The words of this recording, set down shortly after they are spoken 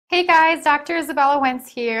Hey guys, Dr. Isabella Wentz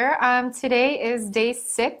here. Today is day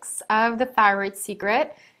 6 of the Thyroid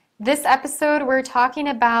Secret. This episode, we're talking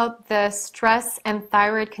about the stress and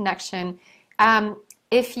thyroid connection.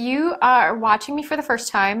 If you are watching me for the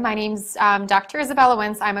first time, my name's Dr. Isabella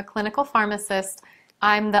Wentz. I'm a clinical pharmacist.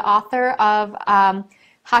 I'm the author of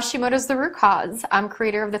Hashimoto's The Root Cause. I'm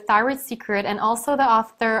creator of the Thyroid Secret and also the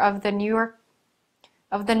author of the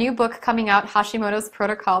new book coming out, Hashimoto's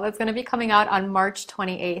Protocol, that's going to be coming out on March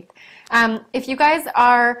 28th. If you guys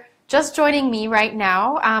are just joining me right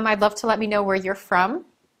now, I'd love to let me know where you're from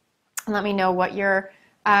and let me know what your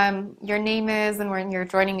name is and where you're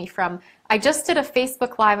joining me from. I just did a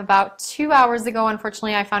Facebook Live about 2 hours ago.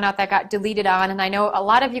 Unfortunately, I found out that got deleted and I know a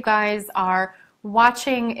lot of you guys are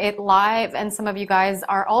watching it live and some of you guys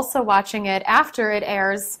are also watching it after it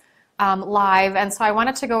airs live, and so I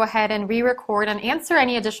wanted to go ahead and re-record and answer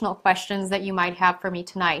any additional questions that you might have for me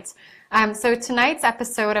tonight. So tonight's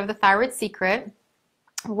episode of the Thyroid Secret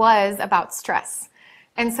was about stress.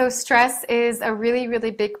 And so stress is a really, really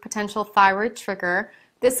big potential thyroid trigger.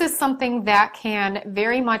 This is something that can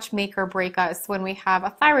very much make or break us when we have a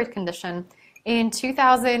thyroid condition. In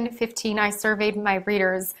 2015, I surveyed my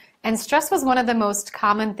readers, and stress was one of the most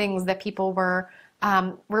common things that people were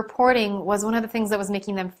reporting was one of the things that was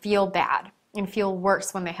making them feel bad and feel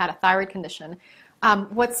worse when they had a thyroid condition.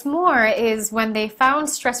 What's more is when they found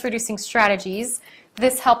stress-reducing strategies,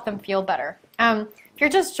 this helped them feel better. If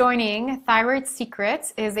you're just joining, Thyroid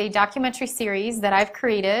Secret is a documentary series that I've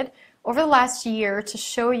created over the last year to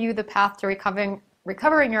show you the path to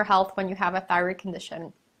recovering your health when you have a thyroid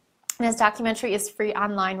condition. And this documentary is free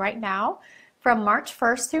online right now from March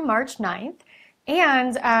 1st through March 9th.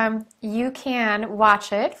 And you can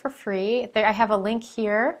watch it for free. I have a link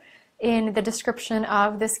here in the description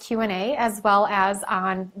of this Q&A as well as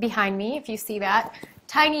on behind me, if you see that,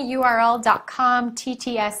 tinyurl.com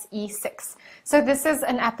TTSE6. So this is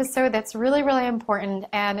an episode that's really, really important,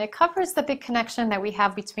 and it covers the big connection that we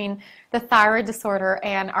have between the thyroid disorder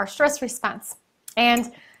and our stress response.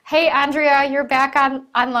 And hey, Andrea, you're back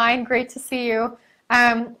online. Great to see you.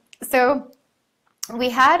 We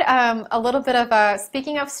had a little bit of a,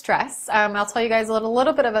 speaking of stress, I'll tell you guys a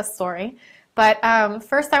little bit of a story, but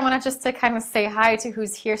first I want to just to kind of say hi to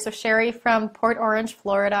who's here. So Sherry from Port Orange,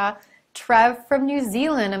 Florida, Trev from New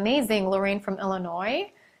Zealand, amazing, Lorraine from Illinois,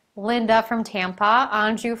 Linda from Tampa,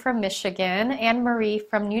 Anju from Michigan, Anne Marie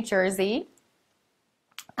from New Jersey,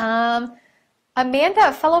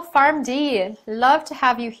 Amanda, fellow PharmD, love to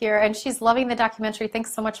have you here, and she's loving the documentary.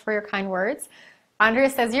 Thanks so much for your kind words. Andrea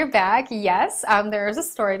says you're back. Yes, there is a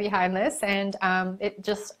story behind this, and it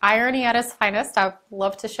just irony at its finest. I'd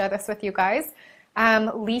love to share this with you guys.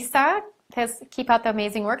 Lisa says, keep out the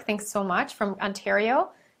amazing work. Thanks so much, from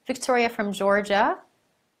Ontario. Victoria from Georgia.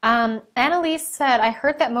 Annalise said, I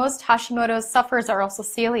heard that most Hashimoto's sufferers are also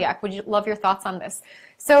celiac. Would you love your thoughts on this?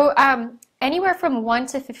 So anywhere from 1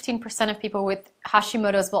 to 15% of people with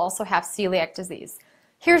Hashimoto's will also have celiac disease.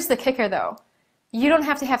 Here's the kicker though. You don't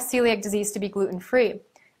have to have celiac disease to be gluten-free.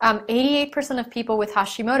 88% of people with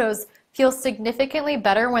Hashimoto's feel significantly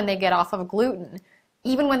better when they get off of gluten,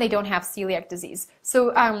 even when they don't have celiac disease.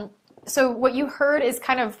 So what you heard is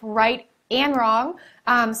kind of right and wrong.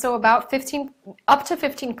 So about up to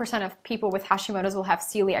 15% of people with Hashimoto's will have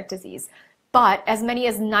celiac disease. But as many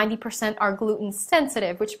as 90% are gluten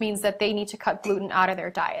sensitive, which means that they need to cut gluten out of their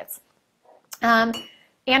diets.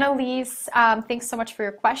 Annalise, thanks so much for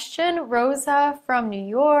your question. Rosa from New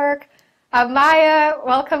York. Maya,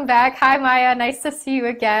 welcome back. Hi, Maya. Nice to see you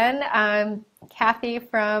again. Kathy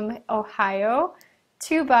from Ohio.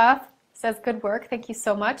 Tuba says, good work. Thank you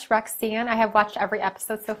so much. Roxanne, I have watched every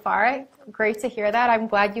episode so far. Great to hear that. I'm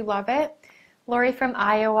glad you love it. Lori from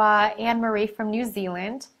Iowa. Anne Marie from New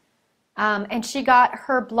Zealand. And she got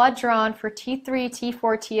her blood drawn for T3,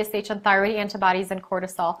 T4, TSH, and thyroid antibodies and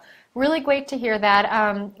cortisol. Really great to hear that.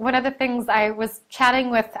 One of the things I was chatting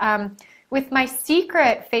with my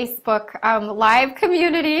secret Facebook live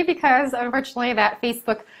community, because unfortunately that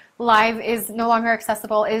Facebook live is no longer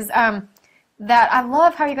accessible, is that I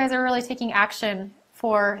love how you guys are really taking action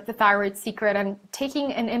for the Thyroid Secret and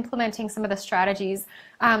taking and implementing some of the strategies.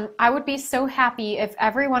 I would be so happy if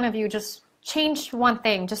every one of you just changed one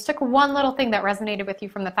thing, just took one little thing that resonated with you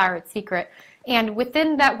from the Thyroid Secret. And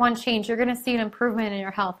within that one change, you're going to see an improvement in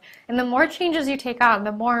your health. And the more changes you take on,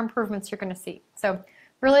 the more improvements you're going to see. So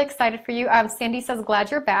really excited for you. Sandy says, glad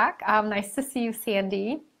you're back. Nice to see you,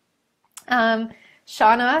 Sandy.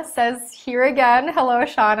 Shauna says, here again. Hello,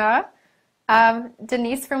 Shauna.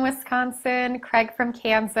 Denise from Wisconsin. Craig from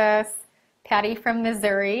Kansas. Patty from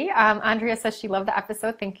Missouri. Andrea says she loved the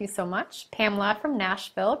episode. Thank you so much. Pamela from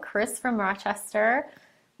Nashville. Chris from Rochester.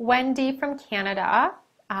 Wendy from Canada.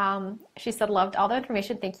 She said, loved all the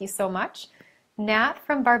information. Thank you so much. Nat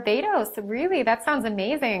from Barbados. Really, that sounds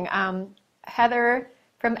amazing. Heather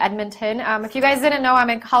from Edmonton. If you guys didn't know, I'm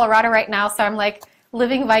in Colorado right now, so I'm like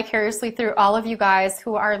living vicariously through all of you guys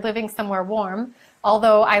who are living somewhere warm.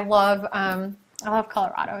 Although I love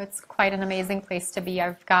Colorado. It's quite an amazing place to be.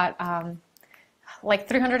 I've got like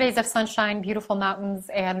 300 days of sunshine, beautiful mountains,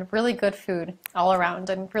 and really good food all around,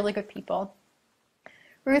 and really good people.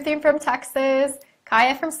 Ruthie from Texas,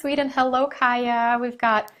 Kaya from Sweden. Hello, Kaya. We've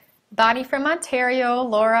got Bonnie from Ontario,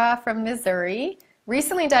 Laura from Missouri.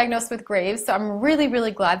 Recently diagnosed with Graves, so I'm really,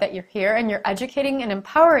 really glad that you're here and you're educating and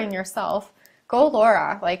empowering yourself. Go,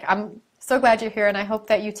 Laura. Like, I'm so glad you're here, and I hope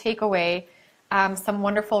that you take away some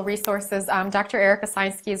wonderful resources. Dr. Eric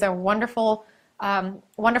Oseinski is a wonderful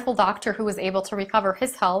wonderful doctor who was able to recover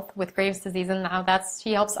his health with Graves' disease, and now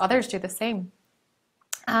he helps others do the same.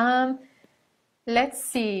 Let's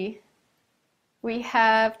see. We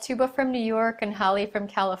have Tuba from New York and Holly from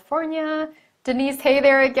California. Denise, hey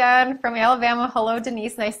there again from Alabama. Hello,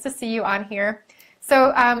 Denise. Nice to see you on here.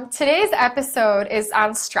 So today's episode is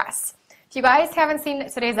on stress. If you guys haven't seen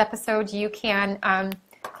today's episode, you can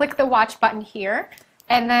click the watch button here.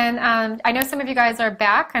 And then I know some of you guys are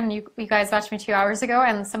back, and you guys watched me 2 hours ago,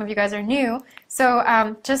 and some of you guys are new.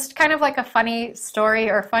 So just kind of like a funny story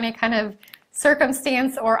or funny kind of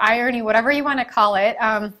circumstance or irony, whatever you want to call it.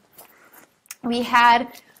 We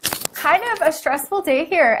had kind of a stressful day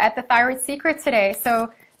here at the Thyroid Secret today.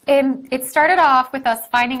 So it started off with us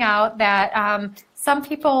finding out that some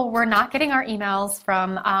people were not getting our emails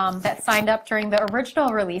from that signed up during the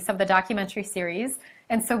original release of the documentary series.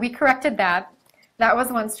 And so we corrected that. That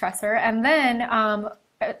was one stressor. And then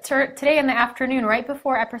today in the afternoon, right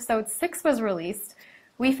before episode 6 was released,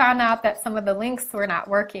 we found out that some of the links were not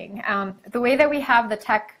working. The way that we have the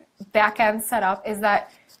tech backend set up is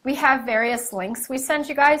that we have various links we send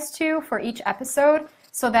you guys to for each episode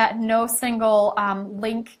so that no single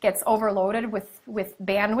link gets overloaded with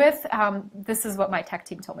bandwidth. This is what my tech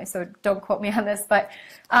team told me, so don't quote me on this. But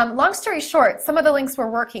long story short, some of the links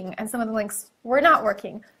were working and some of the links were not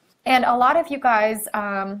working. And a lot of you guys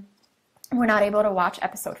were not able to watch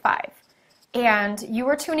episode 5. And you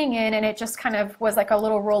were tuning in, and it just kind of was like a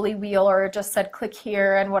little rolly wheel, or it just said click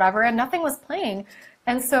here and whatever, and nothing was playing.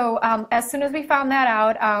 And so as soon as we found that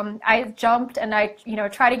out, I jumped and I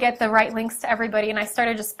tried to get the right links to everybody, and I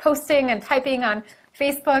started just posting and typing on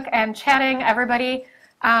Facebook and chatting everybody.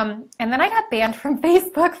 And then I got banned from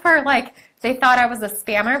Facebook for they thought I was a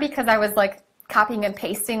spammer because I was copying and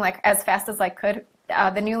pasting as fast as I could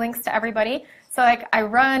the new links to everybody. So I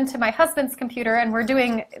run to my husband's computer, and we're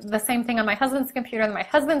doing the same thing on my husband's computer, and my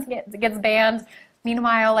husband gets banned.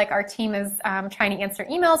 Meanwhile, our team is trying to answer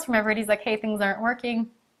emails from everybody's hey, things aren't working.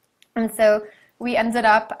 And so we ended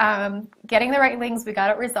up getting the right links. We got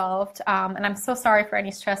it resolved. And I'm so sorry for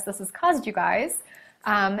any stress this has caused you guys.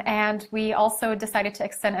 And we also decided to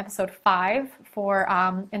extend episode 5 for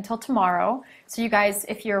until tomorrow. So you guys,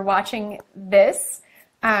 if you're watching this,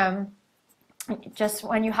 just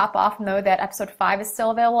when you hop off, know that episode 5 is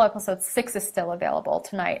still available. Episode 6 is still available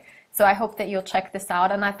tonight. So I hope that you'll check this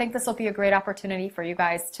out. And I think this will be a great opportunity for you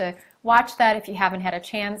guys to watch that if you haven't had a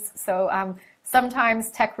chance. So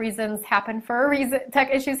sometimes tech reasons happen for a reason.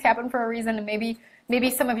 Tech issues happen for a reason. And maybe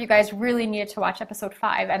some of you guys really needed to watch episode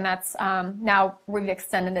 5. And that's now we've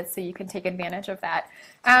extended it so you can take advantage of that.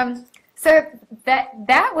 So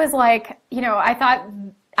that was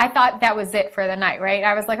I thought that was it for the night, right?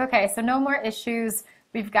 I was okay, so no more issues.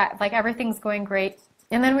 We've got everything's going great.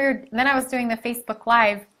 And then I was doing the Facebook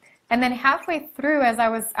Live, and then halfway through, as I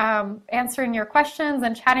was answering your questions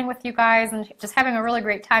and chatting with you guys and just having a really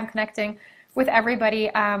great time connecting with everybody,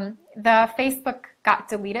 the Facebook got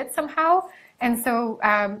deleted somehow. And so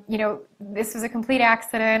this was a complete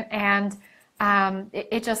accident, and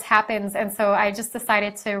it just happens. And so I just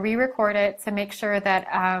decided to re-record it to make sure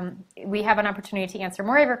that we have an opportunity to answer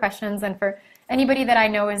more of your questions, and for anybody that I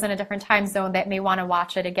know is in a different time zone that may want to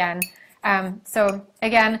watch it again. So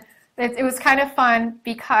again, it was kind of fun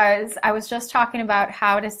because I was just talking about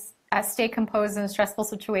how to stay composed in stressful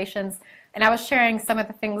situations, and I was sharing some of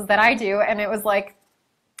the things that I do, and it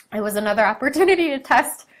was another opportunity to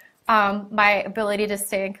test my ability to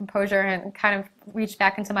stay in composure and kind of reach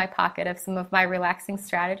back into my pocket of some of my relaxing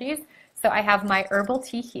strategies. So I have my herbal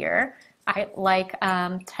tea here. I like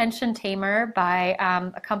Tension Tamer by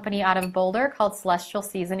a company out of Boulder called Celestial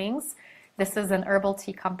Seasonings. This is an herbal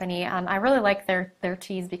tea company. I really like their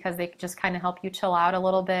teas because they just kind of help you chill out a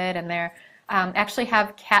little bit, and they're actually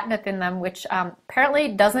have catnip in them, which apparently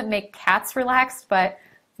doesn't make cats relaxed, but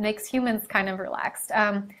makes humans kind of relaxed.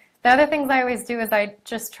 The other things I always do is I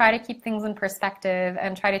just try to keep things in perspective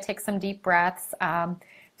and try to take some deep breaths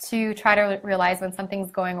to try to realize when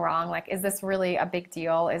something's going wrong. Like, is this really a big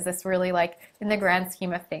deal? Is this really, like, in the grand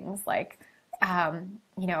scheme of things, like,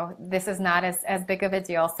 you know, this is not as big of a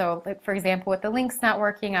deal. So, like, for example, with the links not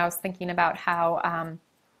working, I was thinking about how,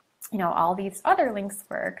 you know, all these other links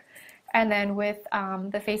work. And then with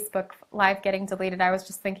the Facebook Live getting deleted, I was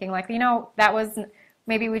just thinking, like, you know, that was,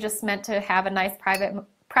 maybe we just meant to have a nice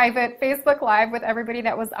private Facebook Live with everybody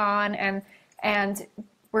that was on, and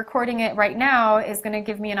recording it right now is going to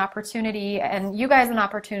give me an opportunity, and you guys an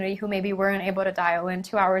opportunity who maybe weren't able to dial in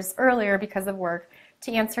 2 hours earlier because of work,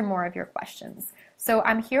 to answer more of your questions. So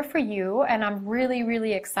I'm here for you, and I'm really,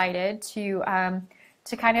 really excited to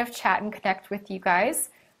kind of chat and connect with you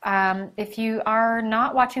guys. If you are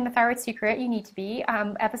not watching The Thyroid Secret, you need to be.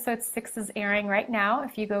 Episode 6 is airing right now.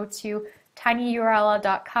 If you go to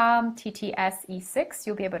tinyurl.com, TTSE6,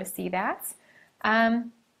 you'll be able to see that.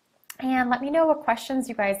 And let me know what questions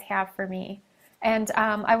you guys have for me. And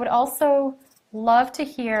I would also love to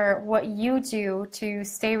hear what you do to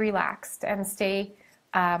stay relaxed and stay,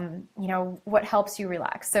 you know, what helps you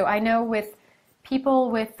relax. So I know with people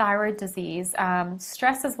with thyroid disease,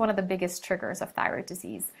 stress is one of the biggest triggers of thyroid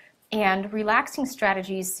disease. And relaxing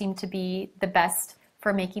strategies seem to be the best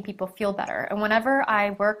for making people feel better. And whenever I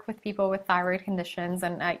work with people with thyroid conditions,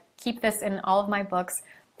 and I keep this in all of my books,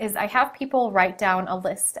 is I have people write down a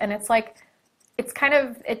list. And it's like, it's kind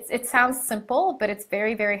of, it sounds simple, but it's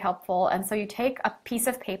very, very helpful. And so you take a piece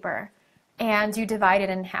of paper and you divide it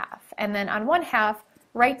in half. And then on one half,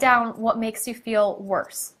 write down what makes you feel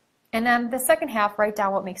worse. And then the second half, write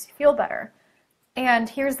down what makes you feel better. And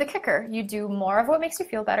here's the kicker. You do more of what makes you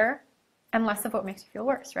feel better and less of what makes you feel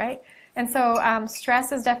worse, right? And so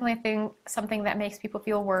stress is definitely something that makes people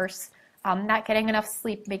feel worse. Not getting enough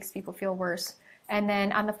sleep makes people feel worse. And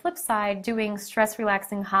then on the flip side, doing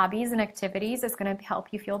stress-relaxing hobbies and activities is going to help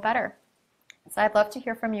you feel better. So I'd love to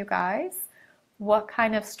hear from you guys. What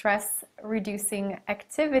kind of stress-reducing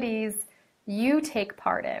activities you take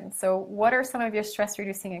part in? So what are some of your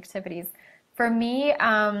stress-reducing activities? For me,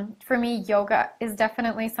 yoga is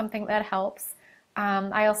definitely something that helps.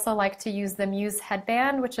 I also like to use the Muse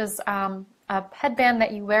headband, which is a headband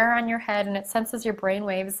that you wear on your head, and it senses your brain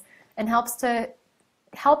waves and helps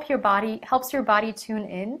your body tune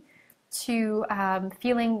in to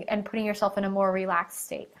feeling and putting yourself in a more relaxed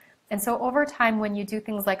state. And so over time, when you do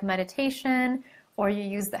things like meditation, or you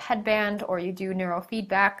use the headband, or you do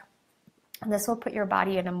neurofeedback, this will put your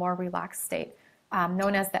body in a more relaxed state,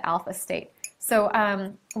 known as the alpha state. So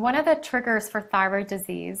one of the triggers for thyroid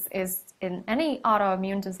disease is, in any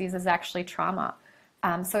autoimmune disease, is actually trauma.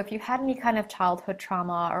 So if you had any kind of childhood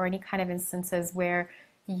trauma or any kind of instances where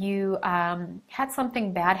you had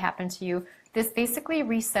something bad happen to you, this basically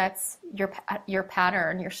resets your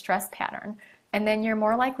pattern, your stress pattern. And then you're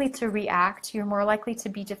more likely to react, you're more likely to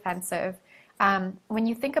be defensive. When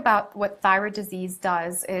you think about what thyroid disease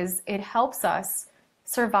does, is it helps us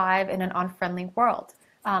survive in an unfriendly world.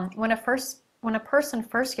 When a person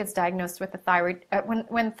first gets diagnosed with the thyroid,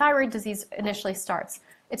 when thyroid disease initially starts,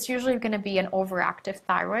 it's usually going to be an overactive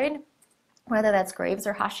thyroid, whether that's Graves'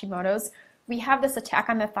 or Hashimoto's. We have this attack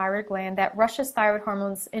on the thyroid gland that rushes thyroid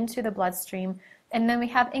hormones into the bloodstream, and then we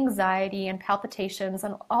have anxiety and palpitations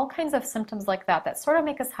and all kinds of symptoms like that sort of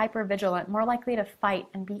make us hypervigilant, more likely to fight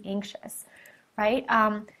and be anxious, right?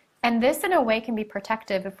 And this, in a way, can be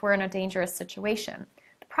protective if we're in a dangerous situation.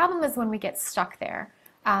 The problem is when we get stuck there.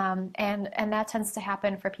 And that tends to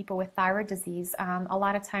happen for people with thyroid disease. A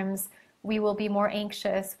lot of times we will be more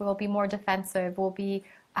anxious, we'll be more defensive, we'll be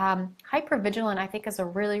hypervigilant, I think is a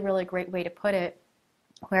really, really great way to put it,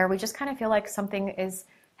 where we just kind of feel like something is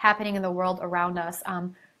happening in the world around us.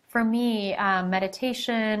 For me,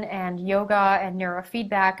 meditation and yoga and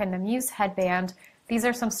neurofeedback and the Muse headband, these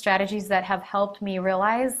are some strategies that have helped me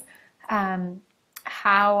realize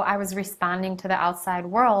how I was responding to the outside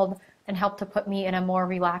world and helped to put me in a more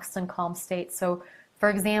relaxed and calm state. So, for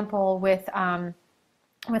example, with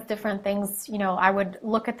different things, you know, I would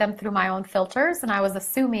look at them through my own filters, and I was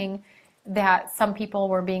assuming that some people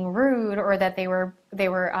were being rude or that they were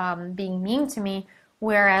being mean to me,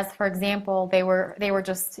 whereas, for example, they were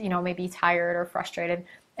just, you know, maybe tired or frustrated.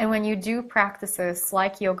 And when you do practices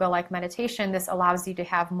like yoga, like meditation, this allows you to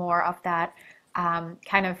have more of that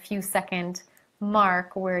kind of few second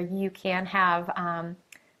mark where you can have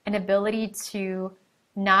an ability to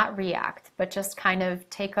not react, but just kind of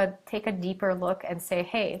take a deeper look and say,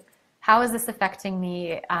 hey, how is this affecting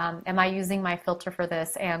me? Am I using my filter for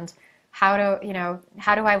this? And how do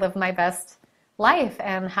I live my best life?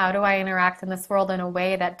 And how do I interact in this world in a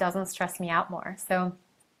way that doesn't stress me out more? So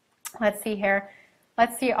Let's see here.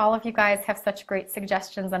 Let's see, all of you guys have such great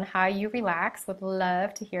suggestions on how you relax. Would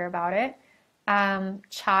love to hear about it.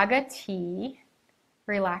 Chaga tea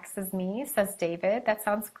relaxes me, says David. That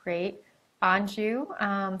sounds great.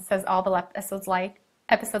 Anju says all the episodes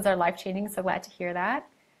are life-changing, so glad to hear that.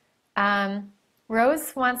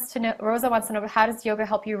 Rosa wants to know, how does yoga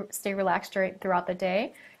help you stay relaxed throughout the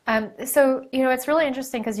day? So, it's really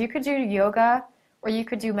interesting because you could do yoga or you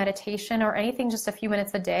could do meditation or anything just a few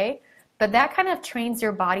minutes a day, but that kind of trains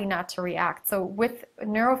your body not to react. So with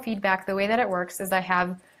neurofeedback, the way that it works is you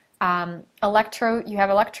have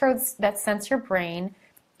electrodes that sense your brain,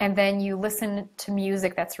 and then you listen to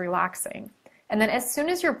music that's relaxing. And then as soon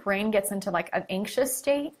as your brain gets into like an anxious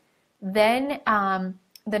state, then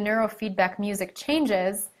the neurofeedback music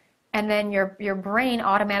changes, and then your brain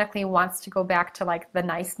automatically wants to go back to like the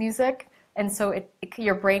nice music. And so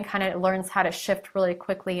your brain kind of learns how to shift really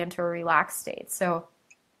quickly into a relaxed state. So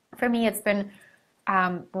for me, it's been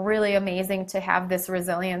really amazing to have this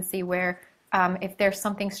resiliency where if there's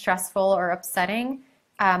something stressful or upsetting,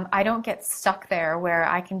 I don't get stuck there, where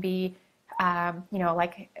I can be,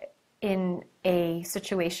 like in a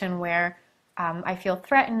situation where I feel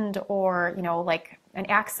threatened, or, like an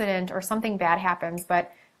accident or something bad happens,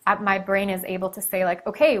 but my brain is able to say like,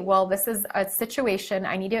 okay, well, this is a situation,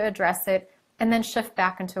 I need to address it, and then shift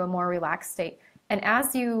back into a more relaxed state. And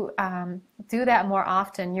as you do that more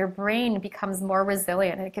often, your brain becomes more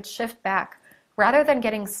resilient and it could shift back rather than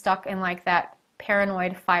getting stuck in like that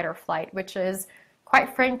paranoid fight or flight, which is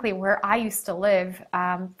quite frankly where I used to live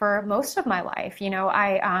for most of my life.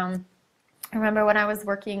 I remember when I was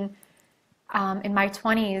working in my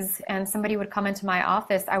 20s and somebody would come into my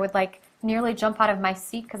office, I would like nearly jump out of my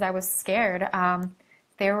seat because I was scared.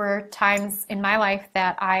 There were times in my life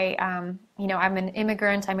that I'm an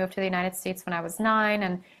immigrant. I moved to the United States when I was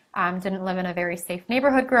 9 and didn't live in a very safe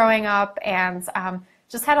neighborhood growing up, and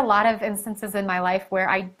just had a lot of instances in my life where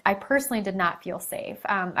I personally did not feel safe.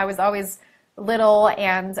 I was always little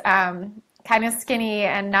and kind of skinny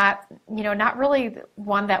and not really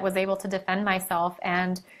one that was able to defend myself.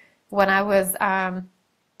 And when I was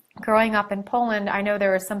growing up in Poland, I know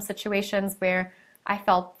there were some situations where I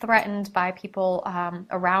felt threatened by people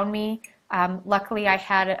around me. Luckily, I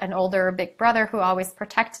had an older big brother who always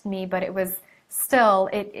protected me, but it was still,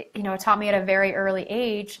 it taught me at a very early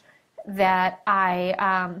age that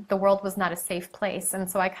the world was not a safe place. And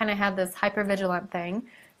so I kind of had this hypervigilant thing.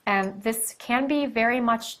 And this can be very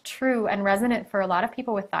much true and resonant for a lot of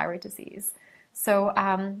people with thyroid disease. So,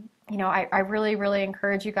 I really, really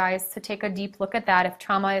encourage you guys to take a deep look at that. If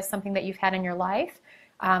trauma is something that you've had in your life,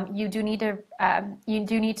 you do need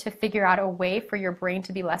to figure out a way for your brain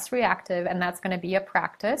to be less reactive, and that's going to be a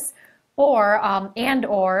practice. Or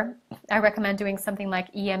I recommend doing something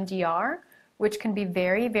like EMDR, which can be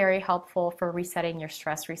very, very helpful for resetting your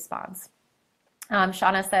stress response.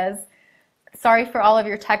 Shauna says, sorry for all of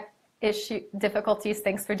your tech issue difficulties.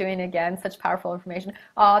 Thanks for doing it again. Such powerful information.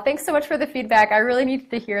 Thanks so much for the feedback. I really needed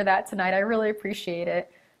to hear that tonight. I really appreciate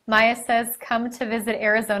it. Maya says, come to visit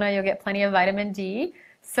Arizona. You'll get plenty of vitamin D.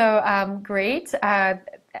 So great.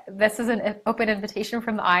 This is an open invitation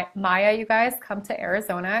from Maya, you guys. Come to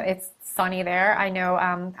Arizona. It's sunny there. I know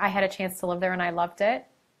I had a chance to live there and I loved it.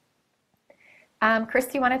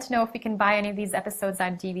 Christy wanted to know if we can buy any of these episodes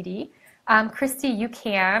on DVD. Christy, you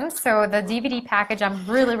can. So the DVD package, I'm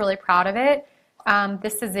really, really proud of it.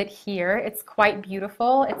 This is it here. It's quite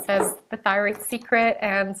beautiful. It says The Thyroid Secret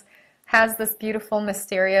and has this beautiful,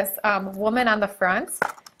 mysterious woman on the front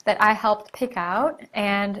that I helped pick out.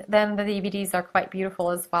 And then the DVDs are quite beautiful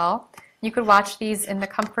as well. You could watch these in the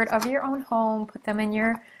comfort of your own home, put them in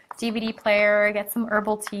your DVD player, get some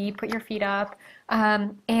herbal tea, put your feet up.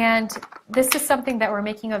 And this is something that we're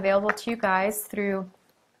making available to you guys through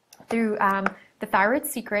the Thyroid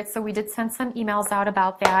Secret. So we did send some emails out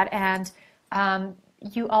about that, and I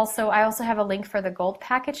also have a link for the gold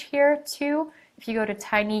package here too. If you go to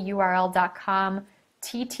tinyurl.com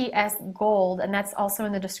TTS Gold, and that's also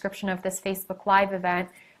in the description of this Facebook Live event,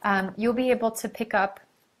 you'll be able to pick up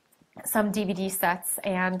some DVD sets.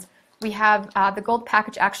 And we have the gold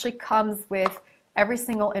package actually comes with every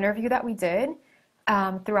single interview that we did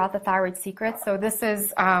throughout the Thyroid Secret. So this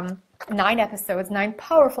is 9 episodes, 9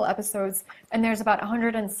 powerful episodes, and there's about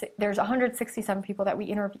 167 people that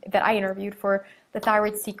I interviewed for the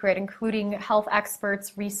Thyroid Secret, including health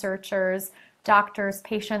experts, researchers, doctors,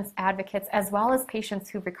 patients, advocates, as well as patients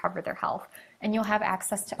who've recovered their health. And you'll have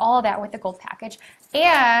access to all of that with the gold package.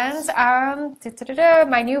 And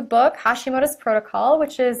my new book, Hashimoto's Protocol,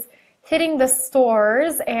 which is hitting the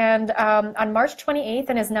stores and on March 28th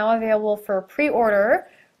and is now available for pre-order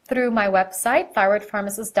through my website,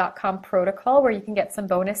 thyroidpharmacist.com protocol, where you can get some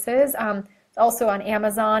bonuses. It's also on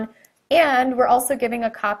Amazon. And we're also giving a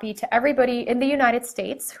copy to everybody in the United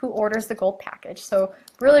States who orders the gold package. So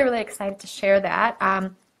really, really excited to share that.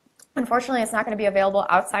 Unfortunately, it's not going to be available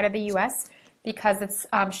outside of the US because it's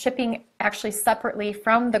shipping actually separately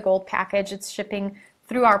from the gold package. It's shipping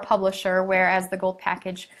through our publisher, whereas the gold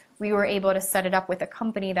package, we were able to set it up with a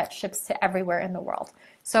company that ships to everywhere in the world.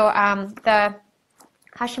 So the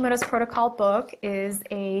Hashimoto's Protocol book is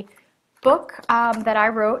a book that I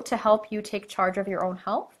wrote to help you take charge of your own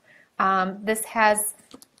health. This has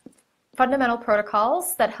fundamental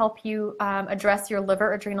protocols that help you address your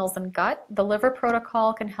liver, adrenals, and gut. The liver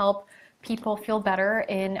protocol can help people feel better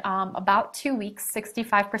in about 2 weeks.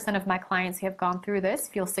 65% of my clients who have gone through this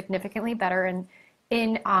feel significantly better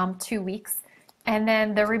in 2 weeks. And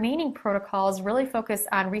then the remaining protocols really focus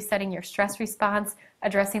on resetting your stress response,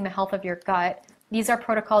 addressing the health of your gut. These are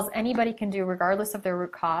protocols anybody can do regardless of their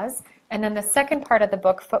root cause. And then the second part of the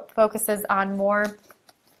book focuses on more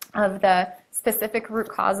of the specific root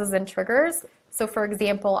causes and triggers. So for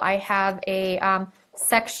example, I have a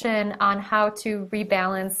section on how to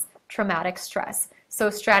rebalance traumatic stress. So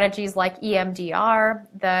strategies like EMDR,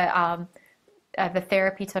 the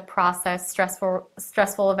therapy to process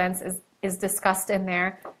stressful events is discussed in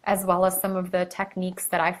there, as well as some of the techniques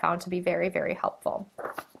that I found to be very, very helpful.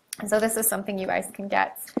 And so this is something you guys can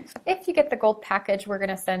get. If you get the gold package, we're going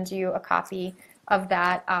to send you a copy of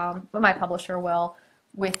that, my publisher will,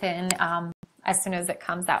 within as soon as it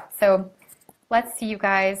comes out. So let's see, you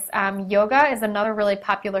guys. Yoga is another really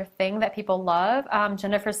popular thing that people love.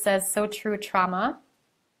 Jennifer says, so true, trauma.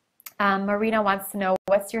 Marina wants to know,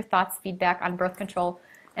 what's your thoughts, feedback on birth control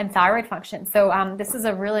and thyroid function? So this is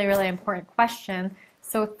a really, really important question.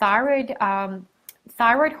 So thyroid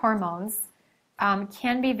hormones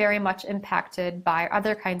can be very much impacted by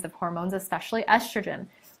other kinds of hormones, especially estrogen.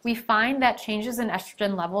 We find that changes in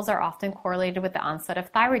estrogen levels are often correlated with the onset of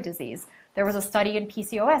thyroid disease. There was a study in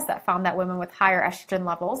PCOS that found that women with higher estrogen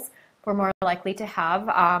levels were more likely to have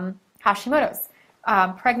Hashimoto's.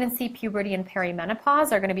 Pregnancy, puberty, and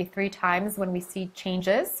perimenopause are going to be 3 times when we see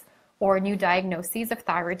changes or new diagnoses of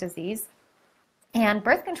thyroid disease. And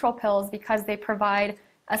birth control pills, because they provide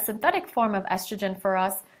a synthetic form of estrogen for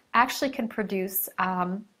us, actually can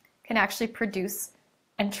actually produce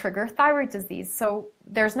and trigger thyroid disease. So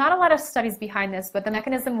there's not a lot of studies behind this, but the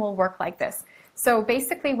mechanism will work like this. So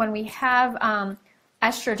basically, when we have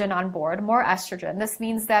estrogen on board, more estrogen, this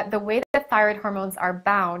means that the way that thyroid hormones are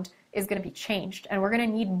bound is going to be changed, and we're going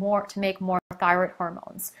to need more to make more thyroid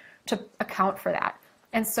hormones to account for that.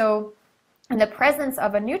 And so in the presence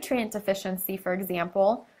of a nutrient deficiency, for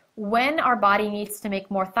example, when our body needs to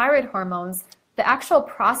make more thyroid hormones, the actual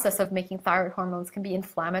process of making thyroid hormones can be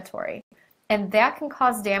inflammatory. And that can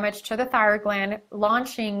cause damage to the thyroid gland,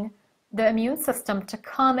 launching the immune system to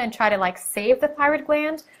come and try to save the thyroid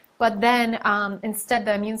gland. But then instead,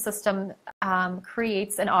 the immune system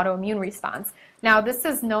creates an autoimmune response. Now, this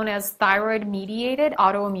is known as thyroid-mediated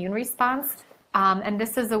autoimmune response. And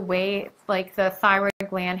this is a way, the thyroid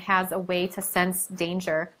gland has a way to sense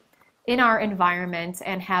danger in our environment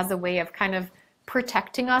and has a way of kind of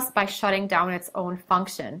protecting us by shutting down its own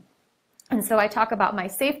function. And so I talk about my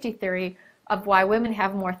safety theory of why women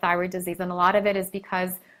have more thyroid disease, and a lot of it is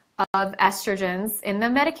because of estrogens in the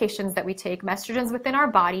medications that we take, estrogens within our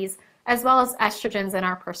bodies, as well as estrogens in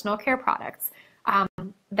our personal care products.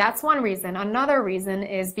 That's one reason. Another reason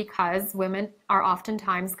is because women are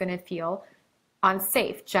oftentimes going to feel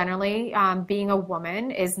unsafe. Generally, being a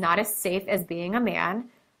woman is not as safe as being a man.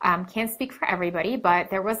 Can't speak for everybody, but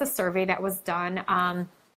there was a survey that was done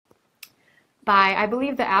by, I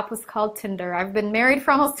believe the app was called Tinder. I've been married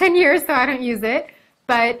for almost 10 years, so I don't use it.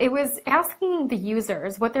 But it was asking the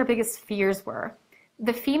users what their biggest fears were.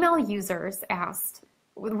 The female users that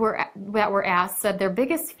were asked said their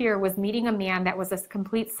biggest fear was meeting a man that was a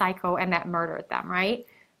complete psycho and that murdered them, right?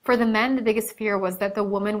 For the men, the biggest fear was that the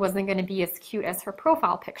woman wasn't going to be as cute as her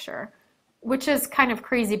profile picture, which is kind of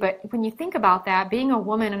crazy. But when you think about that, being a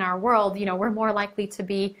woman in our world, we're more likely to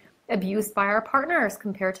be abused by our partners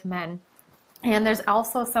compared to men. And there's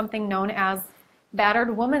also something known as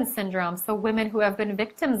battered woman syndrome. So women who have been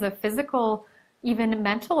victims of physical, even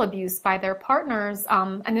mental abuse by their partners,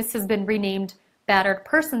 and this has been renamed battered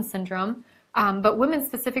person syndrome. But women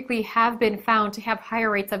specifically have been found to have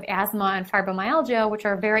higher rates of asthma and fibromyalgia, which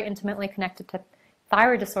are very intimately connected to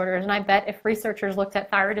thyroid disorders. And I bet if researchers looked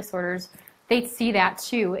at thyroid disorders, they'd see that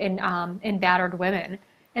too in battered women.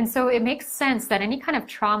 And so it makes sense that any kind of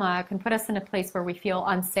trauma can put us in a place where we feel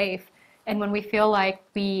unsafe. And when we feel like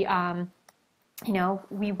we want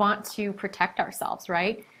to protect ourselves,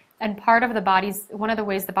 right? And one of the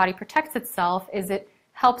ways the body protects itself is it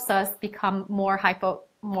helps us become more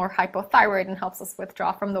hypothyroid and helps us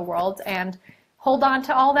withdraw from the world and hold on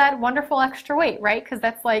to all that wonderful extra weight, right? Because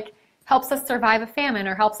that's like helps us survive a famine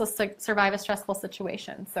or helps us survive a stressful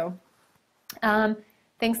situation. So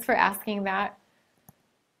thanks for asking that.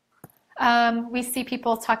 We see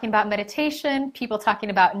people talking about meditation, people talking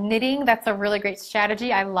about knitting. That's a really great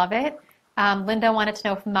strategy. I love it. Linda wanted to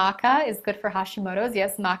know if maca is good for Hashimoto's.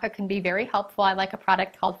 Yes, maca can be very helpful. I like a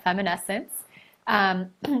product called Feminescence.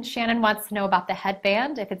 Shannon wants to know about the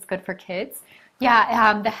headband, if it's good for kids.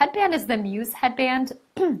 Yeah, the headband is the Muse headband.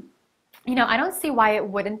 You know, I don't see why it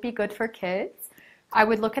wouldn't be good for kids. I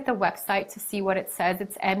would look at the website to see what it says.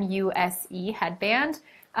 It's MUSE headband.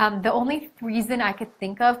 The only reason I could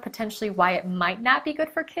think of potentially why it might not be good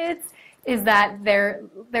for kids is that their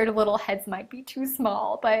little heads might be too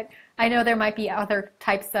small. But I know there might be other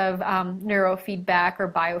types of neurofeedback or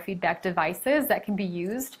biofeedback devices that can be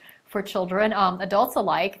used for children, adults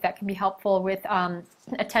alike, that can be helpful with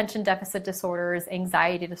attention deficit disorders,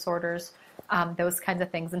 anxiety disorders, those kinds of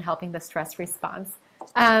things, and helping the stress response.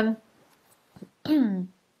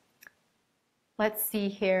 Let's see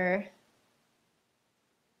here.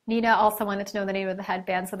 Nina also wanted to know the name of the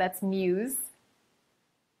headband, so that's Muse.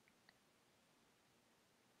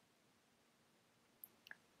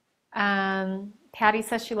 Patty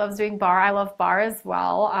says she loves doing bar. I love bar as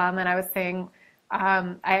well, and I was saying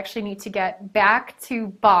I actually need to get back to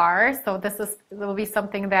bar, so will be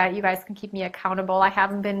something that you guys can keep me accountable. I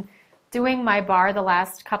haven't been doing my bar the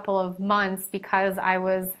last couple of months because I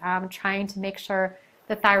was trying to make sure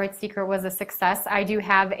the Thyroid Secret was a success. I do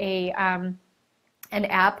have an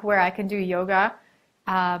app where I can do yoga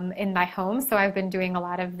in my home, so I've been doing a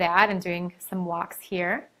lot of that and doing some walks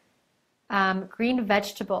here. Green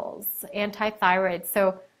vegetables, anti-thyroid.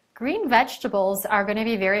 So green vegetables are going to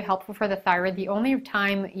be very helpful for the thyroid. The only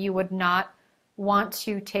time you would not want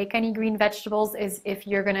to take any green vegetables is if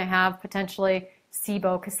you're going to have potentially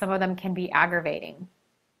SIBO, because some of them can be aggravating.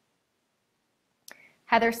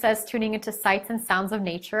 Heather says tuning into sights and sounds of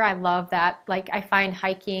nature. I love that. Like, I find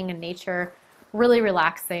hiking and nature really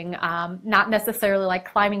relaxing. Not necessarily like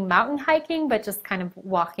climbing mountain hiking, but just kind of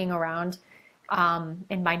walking around.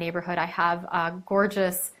 In my neighborhood, I have a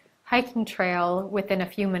gorgeous hiking trail within a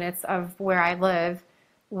few minutes of where I live,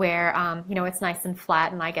 where you know, it's nice and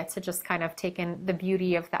flat, and I get to just kind of take in the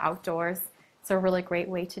beauty of the outdoors. It's a really great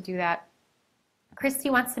way to do that. Christy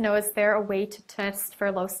wants to know, is there a way to test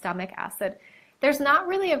for low stomach acid? There's not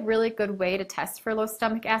really a really good way to test for low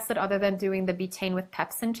stomach acid other than doing the betaine with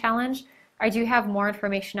pepsin challenge. I do have more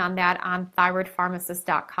information on that on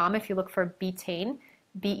thyroidpharmacist.com if you look for betaine,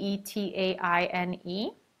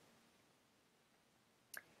 B-E-T-A-I-N-E.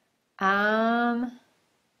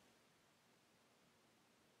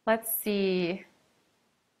 Let's see.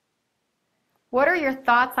 What are your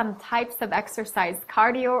thoughts on types of exercise,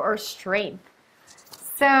 cardio or strength?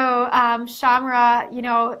 So, Shamra, you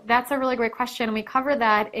know, that's a really great question. And we cover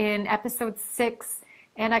that in episode 6,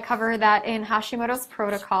 and I cover that in Hashimoto's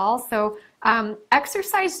protocol. So,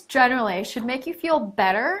 exercise generally should make you feel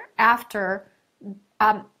better after,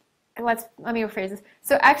 let me rephrase this.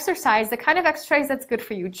 So exercise, the kind of exercise that's good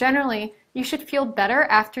for you, generally, you should feel better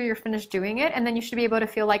after you're finished doing it, and then you should be able to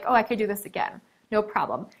feel like, oh, I could do this again. No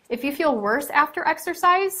problem. If you feel worse after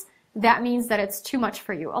exercise, that means that it's too much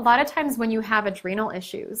for you. A lot of times when you have adrenal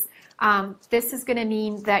issues, this is going to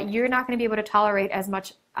mean that you're not going to be able to tolerate as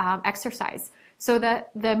much exercise. So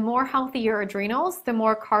the more healthy your adrenals, the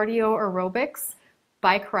more cardio, aerobics,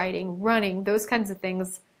 bike riding, running, those kinds of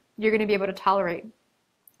things you're going to be able to tolerate.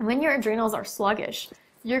 When your adrenals are sluggish,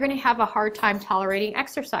 you're going to have a hard time tolerating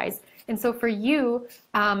exercise. And so for you,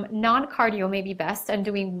 non-cardio may be best, and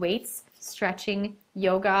doing weights, stretching,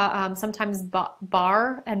 yoga, sometimes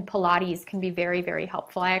bar and Pilates can be very, very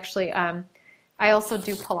helpful. I actually, I also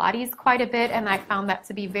do Pilates quite a bit, and I found that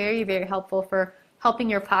to be very, very helpful for helping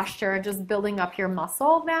your posture and just building up your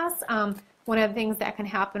muscle mass. One of the things that can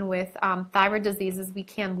happen with thyroid disease is we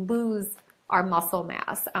can lose our muscle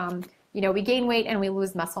mass. You know, we gain weight and we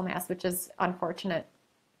lose muscle mass, which is unfortunate.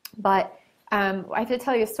 But I could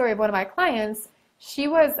tell you a story of one of my clients. She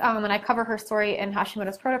was, and I cover her story in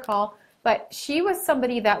Hashimoto's protocol, but she was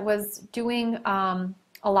somebody that was doing a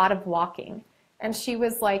lot of walking. And she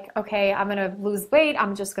was like, okay, I'm going to lose weight.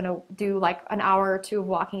 I'm just going to do like an hour or 2 of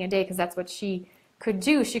walking a day, because that's what she could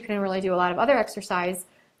do. She couldn't really do a lot of other exercise.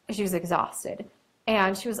 She was exhausted.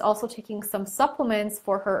 And she was also taking some supplements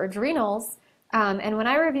for her adrenals. And when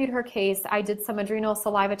I reviewed her case, I did some adrenal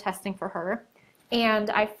saliva testing for her. And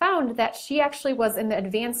I found that she actually was in the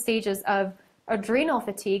advanced stages of adrenal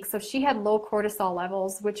fatigue. So she had low cortisol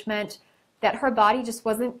levels, which meant that her body just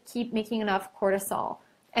wasn't keep making enough cortisol.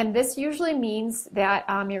 And this usually means that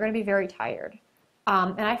you're going to be very tired.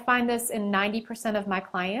 And I find this in 90% of my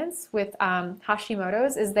clients with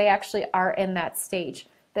Hashimoto's is they actually are in that stage,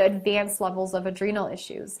 the advanced levels of adrenal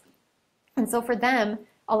issues. And so for them,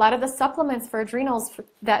 a lot of the supplements for adrenals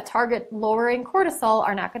that target lowering cortisol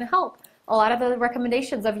are not going to help. A lot of the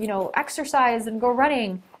recommendations of, exercise and go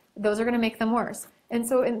running, those are going to make them worse. And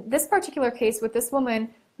so in this particular case with this woman,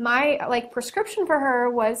 my prescription for her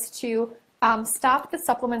was to stop the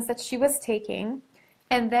supplements that she was taking,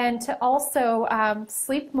 and then to also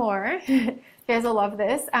sleep more. You guys will love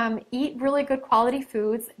this. Eat really good quality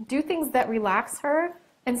foods, do things that relax her,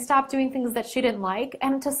 and stop doing things that she didn't like,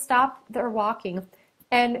 and to stop their walking.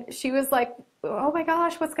 And she was like, oh my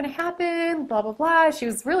gosh, what's going to happen? Blah, blah, blah. She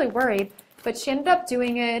was really worried, but she ended up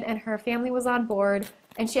doing it, and her family was on board.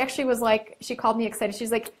 And she actually was like, she called me excited.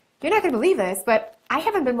 She's like, you're not going to believe this, but I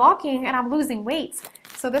haven't been walking and I'm losing weight.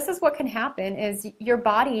 So this is what can happen is your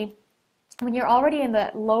body, when you're already in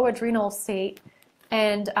the low adrenal state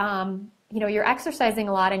and you're exercising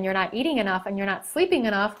a lot and you're not eating enough and you're not sleeping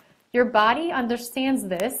enough, your body understands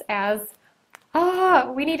this as,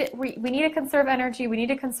 we need to conserve energy, we need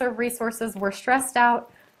to conserve resources, we're stressed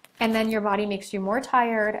out, and then your body makes you more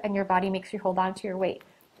tired and your body makes you hold on to your weight.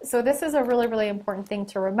 So this is a really, really important thing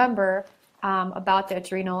to remember about the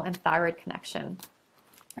adrenal and thyroid connection.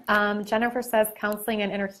 Jennifer says counseling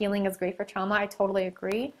and inner healing is great for trauma. I totally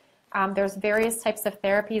agree. There's various types of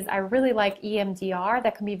therapies. I really like EMDR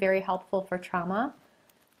that can be very helpful for trauma.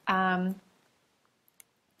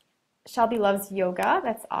 Shelby loves yoga.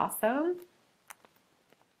 That's awesome.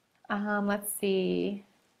 Let's see.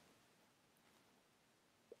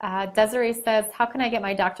 Desiree says, how can I get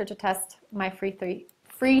my doctor to test my free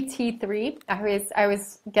T3? I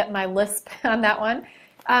always get my lisp on that one.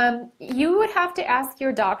 You would have to ask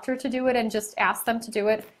your doctor to do it and just ask them to do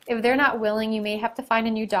it. If they're not willing, you may have to find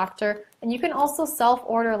a new doctor. And you can also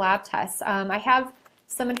self-order lab tests. I have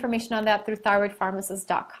some information on that through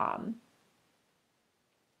thyroidpharmacist.com.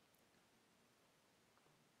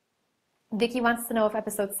 Vicki wants to know if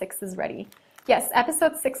episode 6 is ready. Yes,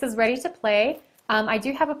 episode 6 is ready to play. I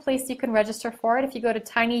do have a place you can register for it. If you go to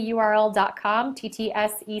tinyurl.com,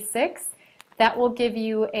 TTSE6, that will give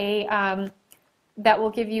you a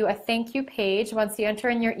thank you page once you enter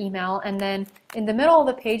in your email, and then in the middle of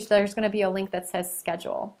the page there's going to be a link that says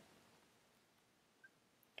schedule.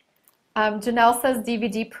 Janelle says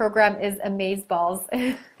DVD program is amazeballs.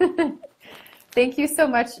 Thank you so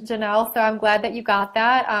much, Janelle. So I'm glad that you got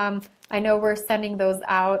that. I know we're sending those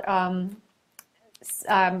out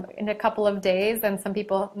in a couple of days, and some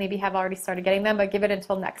people maybe have already started getting them, but give it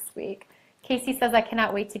until next week. Casey says, I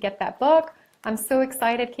cannot wait to get that book. I'm so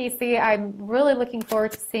excited, Casey. I'm really looking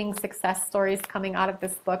forward to seeing success stories coming out of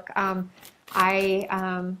this book.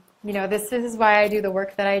 This is why I do the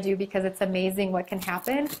work that I do, because it's amazing what can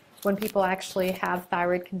happen when people actually have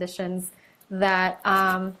thyroid conditions that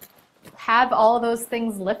have all of those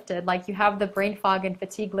things lifted. Like you have the brain fog and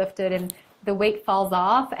fatigue lifted, and the weight falls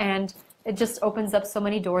off, and it just opens up so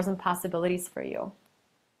many doors and possibilities for you.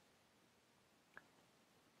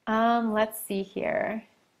 Let's see here.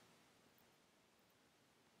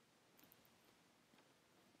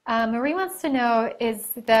 Marie wants to know, is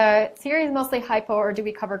the series mostly hypo, or do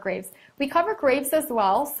we cover Graves? We cover Graves as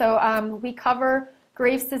well. So we cover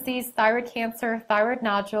Graves' disease, thyroid cancer, thyroid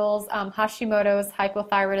nodules, Hashimoto's,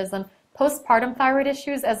 hypothyroidism, postpartum thyroid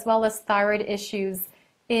issues, as well as thyroid issues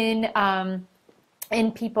in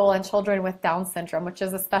people and children with Down syndrome, which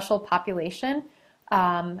is a special population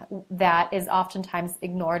that is oftentimes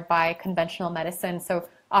ignored by conventional medicine. So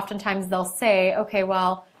oftentimes they'll say, okay,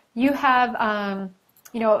 well, you have,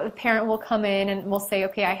 the parent will come in and will say,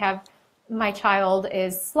 okay, my child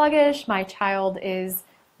is sluggish, my child is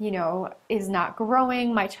not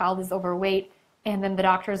growing, my child is overweight, and then the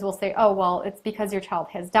doctors will say, oh, well, it's because your child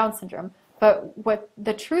has Down syndrome. But what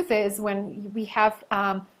the truth is, when we have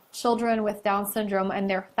children with Down syndrome and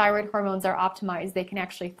their thyroid hormones are optimized, they can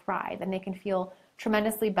actually thrive and they can feel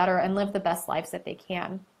tremendously better and live the best lives that they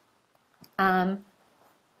can.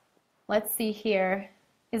 Let's see here.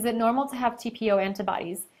 Is it normal to have TPO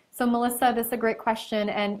antibodies? So Melissa, this is a great question,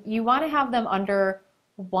 and you want to have them under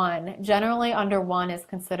 1. Generally under 1 is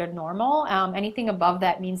considered normal. Anything above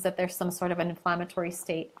that means that there's some sort of an inflammatory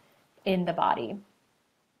state in the body.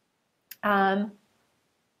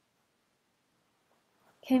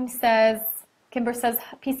 Kimber says,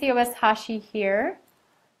 PCOS Hashi here.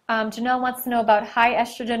 Janelle wants to know about high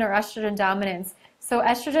estrogen or estrogen dominance. So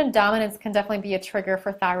estrogen dominance can definitely be a trigger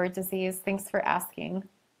for thyroid disease. Thanks for asking.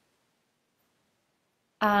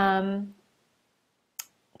 Um,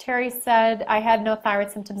 Terry said, I had no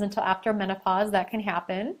thyroid symptoms until after menopause. That can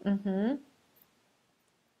happen.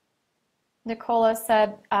 Nicola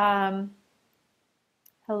said,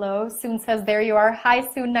 hello. Soon says, there you are. Hi,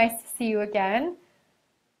 Soon. Nice to see you again.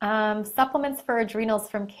 Supplements for adrenals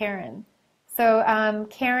from Karen. So,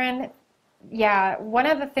 Karen, yeah, one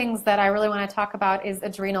of the things that I really want to talk about is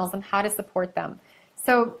adrenals and how to support them.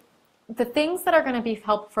 So, the things that are going to be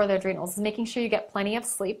helpful for the adrenals is making sure you get plenty of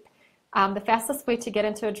sleep. The fastest way to get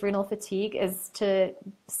into adrenal fatigue is to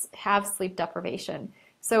have sleep deprivation.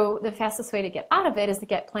 So the fastest way to get out of it is to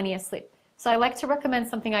get plenty of sleep. So I like to recommend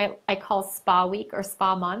something I call spa week or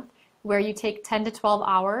spa month, where you take 10 to 12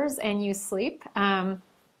 hours and you sleep in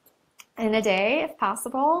a day if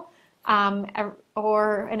possible,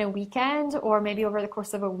 or in a weekend, or maybe over the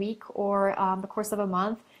course of a week or the course of a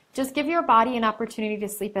month. Just give your body an opportunity to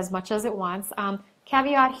sleep as much as it wants.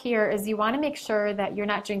 Caveat here is you want to make sure that you're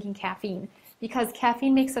not drinking caffeine, because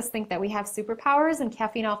caffeine makes us think that we have superpowers, and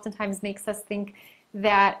caffeine oftentimes makes us think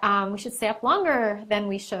that we should stay up longer than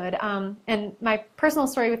we should. And my personal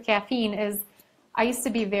story with caffeine is I used to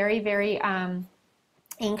be very, very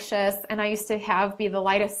anxious, and I used to be the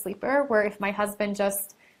lightest sleeper, where if my husband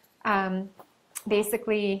just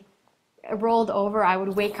basically rolled over, I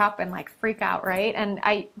would wake up and like freak out, right? And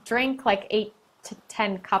I drank like 8 to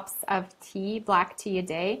 10 cups of tea, black tea a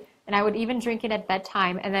day, and I would even drink it at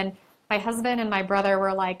bedtime. And then my husband and my brother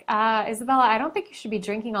were like, Isabella, I don't think you should be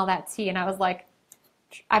drinking all that tea. And I was like,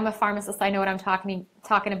 I'm a pharmacist, I know what I'm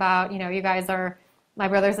talking about. You know, you guys are, my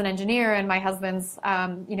brother's an engineer and my husband's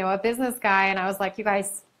a business guy. And I was like, you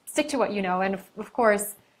guys stick to what you know. And of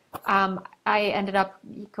course, I ended up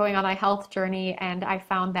going on my health journey, and I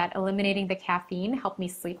found that eliminating the caffeine helped me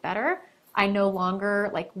sleep better. I no longer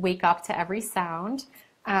like wake up to every sound,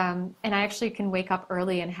 and I actually can wake up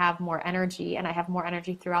early and have more energy, and I have more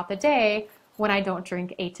energy throughout the day when I don't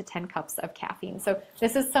drink 8 to 10 cups of caffeine. So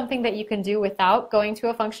this is something that you can do without going to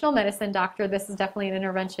a functional medicine doctor. This is definitely an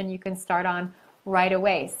intervention you can start on right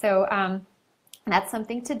away. So that's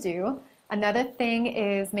something to do. Another thing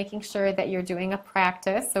is making sure that you're doing a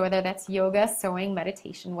practice. So whether that's yoga, sewing,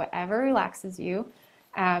 meditation, whatever relaxes you,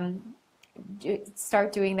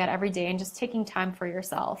 start doing that every day and just taking time for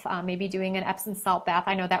yourself. Maybe doing an Epsom salt bath.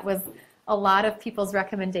 I know that was a lot of people's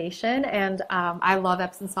recommendation, and I love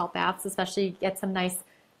Epsom salt baths, especially get some nice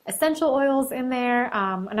essential oils in there.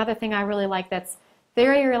 Another thing I really like that's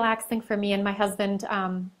very relaxing for me, and my husband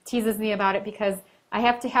teases me about it because I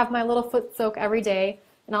have to have my little foot soak every day,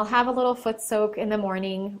 and I'll have a little foot soak in the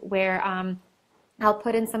morning where I'll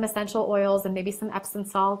put in some essential oils and maybe some Epsom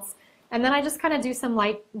salts. And then I just kind of do some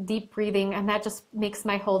light, deep breathing, and that just makes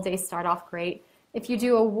my whole day start off great. If you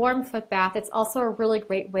do a warm foot bath, it's also a really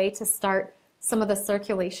great way to start some of the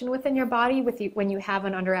circulation within your body when you have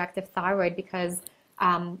an underactive thyroid, because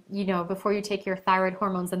before you take your thyroid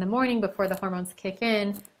hormones in the morning, before the hormones kick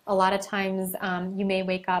in, a lot of times you may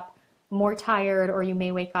wake up more tired, or you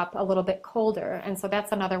may wake up a little bit colder. And so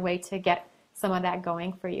that's another way to get some of that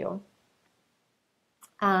going for you.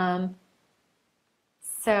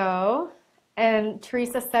 And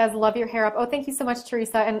Teresa says, love your hair up. Oh, thank you so much,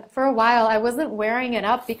 Teresa. And for a while, I wasn't wearing it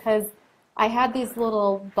up because I had these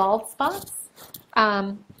little bald spots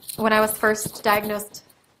when I was first diagnosed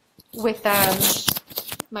with,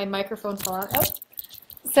 my microphone fell out. Oh.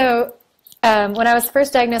 So when I was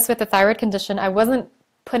first diagnosed with the thyroid condition, I wasn't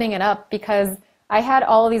putting it up because I had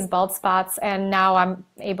all of these bald spots, and now I'm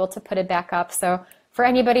able to put it back up. So for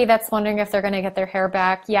anybody that's wondering if they're going to get their hair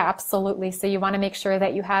back, yeah, absolutely. So you want to make sure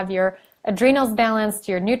that you have your adrenals balanced,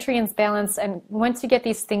 your nutrients balanced, and once you get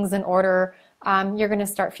these things in order, you're going to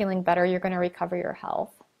start feeling better. You're going to recover your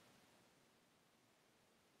health.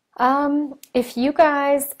 If you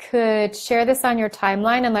guys could share this on your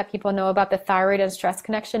timeline and let people know about the thyroid and stress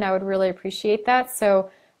connection, I would really appreciate that.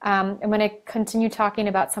 So I'm going to continue talking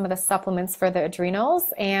about some of the supplements for the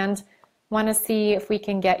adrenals, and want to see if we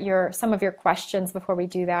can get some of your questions before we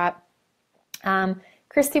do that.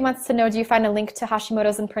 Christy wants to know, do you find a link to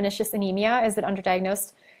Hashimoto's and pernicious anemia? Is it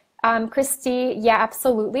underdiagnosed? Christy, yeah,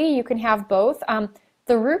 absolutely. You can have both.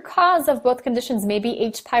 The root cause of both conditions may be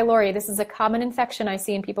H. pylori. This is a common infection I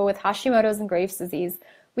see in people with Hashimoto's and Graves' disease.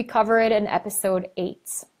 We cover it in episode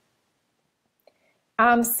 8.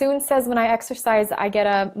 Soon says, when I exercise, I get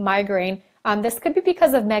a migraine. This could be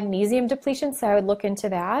because of magnesium depletion, so I would look into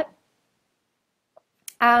that.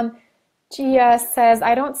 Gia says,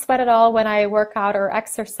 I don't sweat at all when I work out or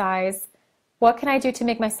exercise. What can I do to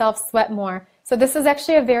make myself sweat more? So this is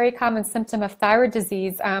actually a very common symptom of thyroid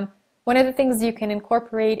disease. One of the things you can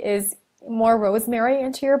incorporate is more rosemary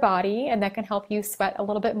into your body, and that can help you sweat a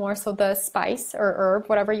little bit more. So the spice or herb,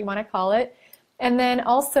 whatever you want to call it. And then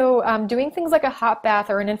also doing things like a hot bath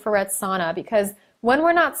or an infrared sauna, because when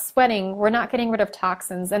we're not sweating, we're not getting rid of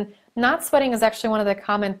toxins. And not sweating is actually one of the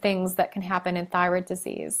common things that can happen in thyroid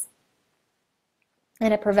disease.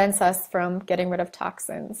 And it prevents us from getting rid of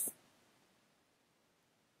toxins.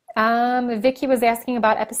 Vicky was asking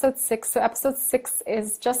about episode 6. So episode 6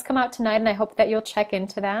 is just come out tonight, and I hope that you'll check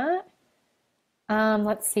into that.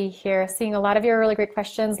 Let's see here. Seeing a lot of your really great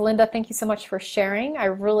questions. Linda, thank you so much for sharing. I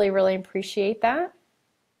really, really appreciate that.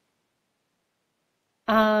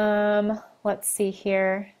 Let's see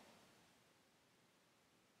here.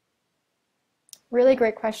 Really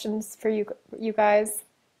great questions for you guys.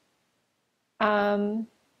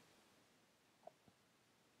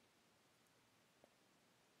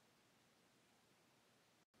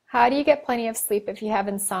 How do you get plenty of sleep if you have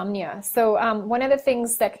insomnia? So one of the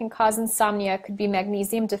things that can cause insomnia could be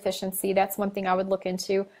magnesium deficiency. That's one thing I would look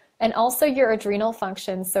into. And also your adrenal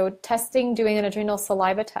function. So doing an adrenal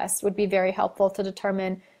saliva test would be very helpful to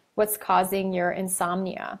determine what's causing your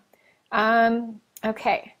insomnia.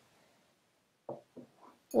 Okay.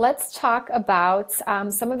 Let's talk about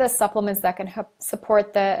some of the supplements that can help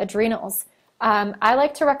support the adrenals. I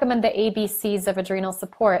like to recommend the ABCs of adrenal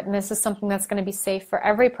support, and this is something that's going to be safe for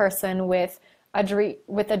every person with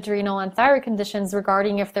adrenal and thyroid conditions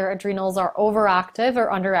regarding if their adrenals are overactive or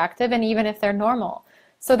underactive, and even if they're normal.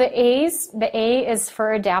 So the A is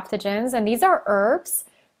for adaptogens, and these are herbs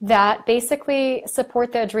that basically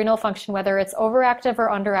support the adrenal function, whether it's overactive or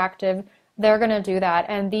underactive. They're going to do that.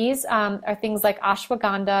 And these are things like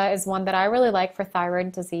ashwagandha is one that I really like for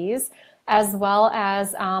thyroid disease, as well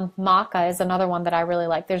as maca is another one that I really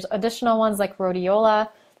like. There's additional ones like rhodiola,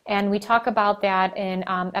 and we talk about that in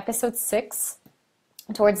episode 6.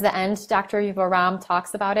 Towards the end, Dr. Yuval Ram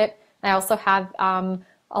talks about it. I also have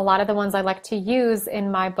a lot of the ones I like to use in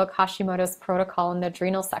my book Hashimoto's Protocol in the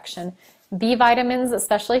adrenal section. B vitamins,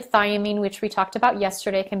 especially thiamine, which we talked about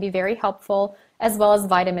yesterday, can be very helpful, as well as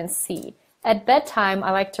vitamin C. At bedtime,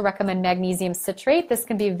 I like to recommend magnesium citrate. This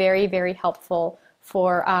can be very, very helpful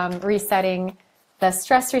for resetting the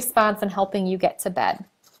stress response and helping you get to bed.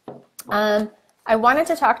 I wanted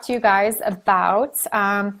to talk to you guys about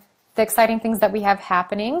the exciting things that we have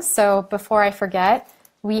happening. So before I forget,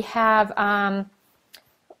 we have a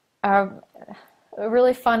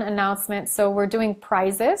really fun announcement. So we're doing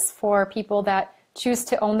prizes for people that choose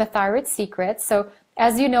to own the Thyroid Secret. So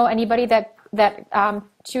as you know, anybody that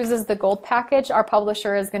chooses the gold package, our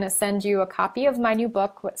publisher is going to send you a copy of my new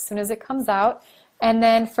book as soon as it comes out. And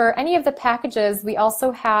then for any of the packages, we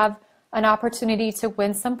also have an opportunity to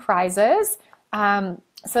win some prizes.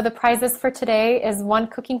 So the prizes for today is one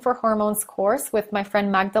Cooking for Hormones course with my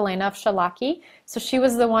friend Magdalena of Shalaki. So she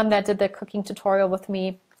was the one that did the cooking tutorial with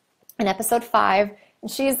me in episode 5.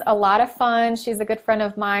 And she's a lot of fun. She's a good friend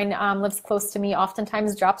of mine, lives close to me,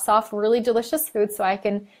 oftentimes drops off really delicious food, so I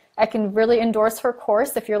can really endorse her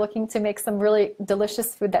course if you're looking to make some really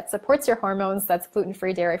delicious food that supports your hormones, that's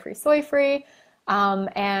gluten-free, dairy-free, soy-free,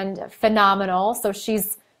 and phenomenal. So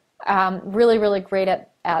she's really, really great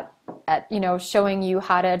at showing you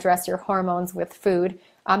how to address your hormones with food.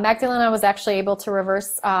 Magdalena was actually able to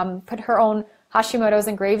reverse, put her own Hashimoto's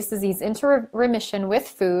and Graves' disease into remission with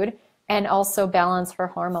food and also balance her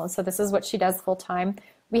hormones. So this is what she does full time.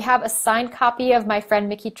 We have a signed copy of my friend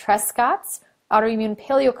Mickey Trescott's Autoimmune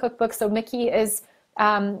Paleo Cookbook. So Mickey is,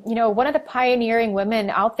 one of the pioneering women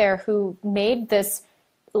out there who made this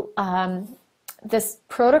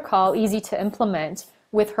protocol easy to implement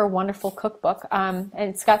with her wonderful cookbook. And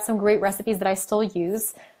it's got some great recipes that I still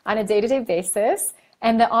use on a day-to-day basis.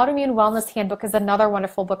 And the Autoimmune Wellness Handbook is another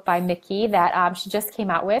wonderful book by Mickey that she just came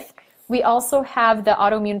out with. We also have the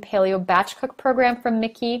Autoimmune Paleo Batch Cook program from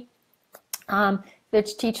Mickey,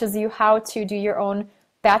 which teaches you how to do your own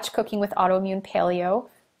batch cooking with Autoimmune Paleo.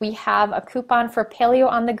 We have a coupon for Paleo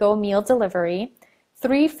on the Go meal delivery,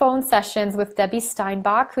 3 phone sessions with Debbie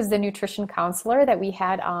Steinbach, who's the nutrition counselor that we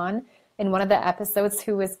had on in one of the episodes,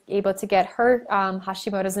 who was able to get her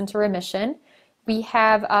Hashimoto's into remission. We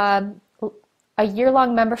have a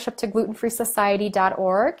year-long membership to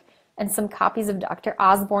glutenfreesociety.org and some copies of Dr.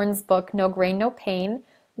 Osborne's book, No Grain, No Pain.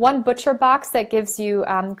 1 butcher box that gives you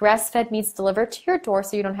grass-fed meats delivered to your door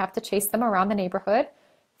so you don't have to chase them around the neighborhood.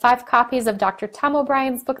 5 copies of Dr. Tom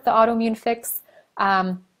O'Brien's book, The Autoimmune Fix.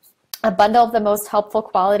 A bundle of the most helpful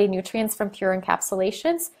quality nutrients from Pure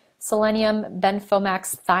Encapsulations. Selenium,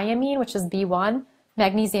 Benfomax, thiamine, which is B1,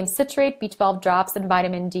 magnesium citrate, B12 drops, and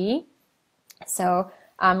vitamin D. So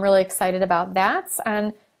I'm really excited about that.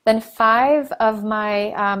 And then 5 of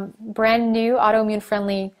my brand new autoimmune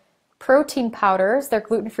friendly protein powders. They're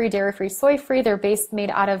gluten-free, dairy-free, soy-free. They're made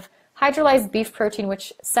out of hydrolyzed beef protein,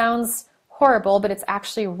 which sounds horrible, but it's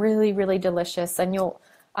actually really, really delicious. And you'll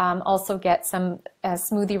also get some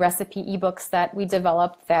smoothie recipe ebooks that we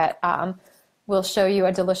developed that will show you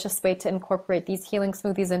a delicious way to incorporate these healing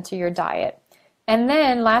smoothies into your diet. And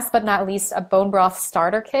then last but not least, a bone broth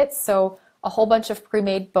starter kit. So a whole bunch of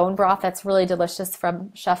pre-made bone broth that's really delicious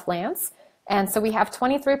from Chef Lance. And so we have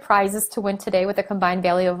 23 prizes to win today with a combined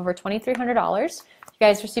value of over $2,300. You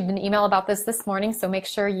guys received an email about this morning, so make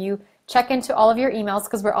sure you check into all of your emails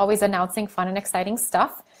because we're always announcing fun and exciting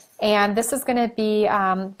stuff. And this is going to be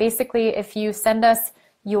basically if you send us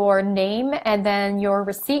your name and then your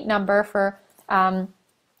receipt number for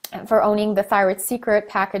owning the Thyroid Secret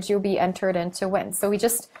package, you'll be entered in to win. So we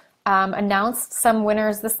just announced some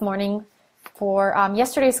winners this morning for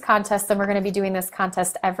yesterday's contest, and we're going to be doing this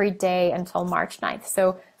contest every day until March 9th.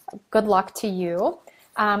 So good luck to you.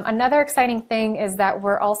 Another exciting thing is that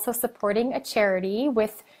we're also supporting a charity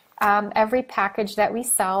with every package that we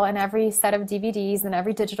sell and every set of DVDs and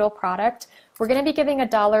every digital product. We're going to be giving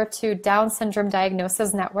 $1 to Down Syndrome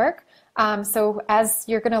Diagnosis Network. So as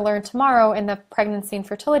you're going to learn tomorrow in the pregnancy and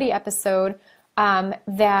fertility episode,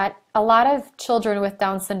 that a lot of children with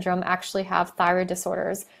Down syndrome actually have thyroid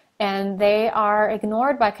disorders, and they are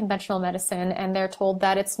ignored by conventional medicine, and they're told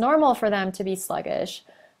that it's normal for them to be sluggish.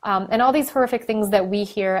 And all these horrific things that we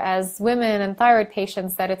hear as women and thyroid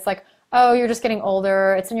patients, that it's like, oh, you're just getting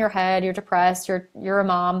older, it's in your head, you're depressed, you're a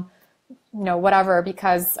mom, whatever,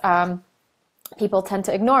 because people tend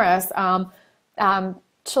to ignore us.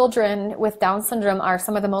 Children with Down syndrome are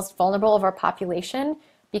some of the most vulnerable of our population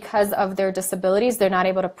because of their disabilities. They're not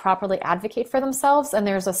able to properly advocate for themselves, and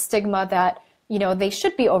there's a stigma that they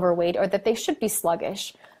should be overweight or that they should be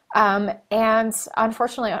sluggish. And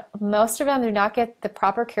unfortunately, most of them do not get the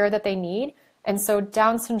proper care that they need. And so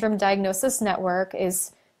Down Syndrome Diagnosis Network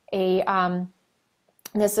is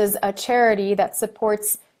this is a charity that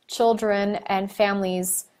supports children and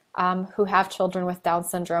families who have children with Down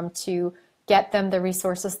syndrome to get them the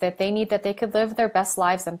resources that they need, that they could live their best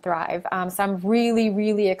lives and thrive. So I'm really,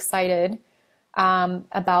 really excited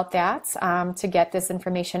about that, to get this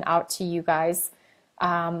information out to you guys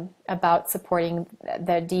about supporting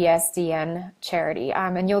the DSDN charity.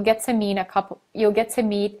 And you'll get to meet a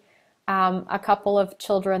couple of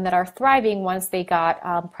children that are thriving once they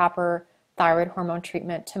got proper thyroid hormone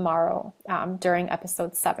treatment tomorrow during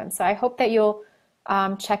episode 7. So I hope that you'll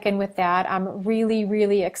check in with that. I'm really,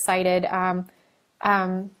 really excited. I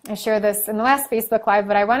shared this in the last Facebook Live,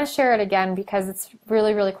 but I want to share it again because it's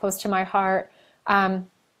really, really close to my heart.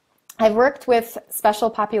 I've worked with special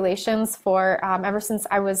populations for ever since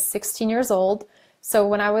I was 16 years old. So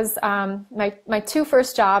when I was, my two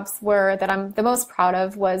first jobs that I'm the most proud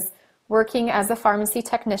of was working as a pharmacy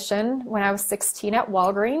technician when I was 16 at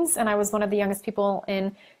Walgreens, and I was one of the youngest people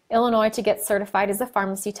in Illinois to get certified as a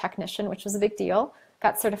pharmacy technician, which was a big deal.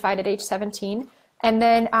 Got certified at age 17. And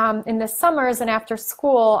then in the summers and after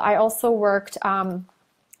school, I also worked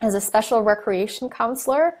as a special recreation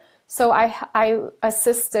counselor. So I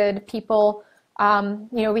assisted people,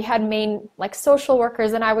 we had main social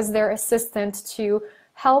workers, and I was their assistant to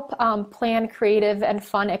help plan creative and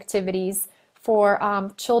fun activities for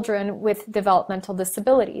children with developmental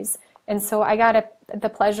disabilities. And so I got the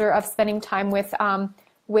pleasure of spending time with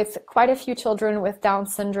quite a few children with Down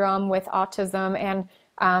syndrome, with autism, and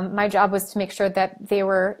my job was to make sure that they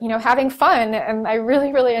were, having fun, and I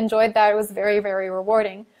really, really enjoyed that. It was very, very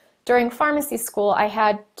rewarding. During pharmacy school, I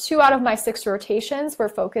had 2 out of my 6 rotations were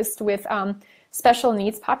focused with special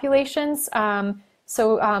needs populations.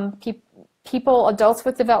 People, adults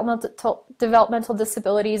with developmental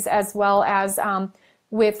disabilities, as well as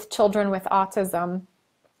with children with autism.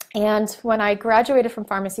 And when I graduated from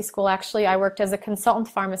pharmacy school, actually, I worked as a consultant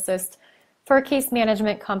pharmacist for a case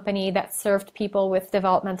management company that served people with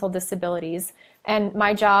developmental disabilities. And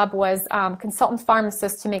my job was consultant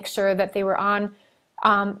pharmacist to make sure that they were on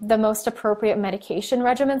the most appropriate medication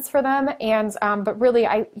regimens for them. And but really,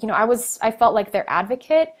 I felt like their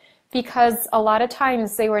advocate, because a lot of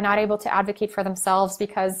times they were not able to advocate for themselves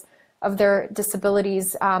because of their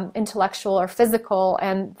disabilities, intellectual or physical,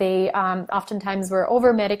 and they oftentimes were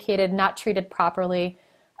over-medicated, not treated properly.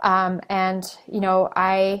 I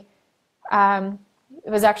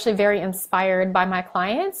was actually very inspired by my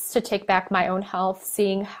clients to take back my own health,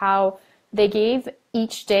 seeing how they gave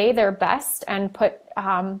each day their best and put,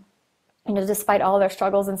 despite all their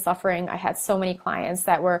struggles and suffering. I had so many clients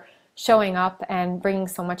that were showing up and bringing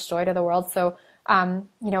so much joy to the world. So,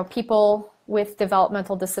 people with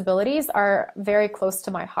developmental disabilities are very close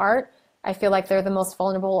to my heart. I feel like they're the most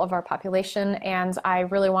vulnerable of our population, and I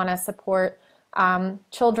really want to support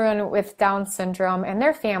children with Down syndrome and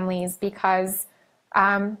their families because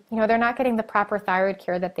they're not getting the proper thyroid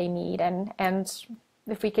care that they need, and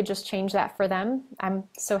if we could just change that for them, I'm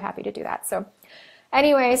so happy to do that. So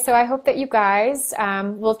anyway, so I hope that you guys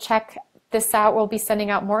will check this out. We'll be sending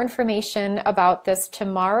out more information about this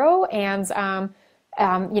tomorrow, and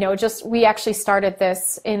we actually started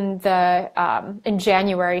this in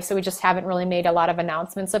January, so we just haven't really made a lot of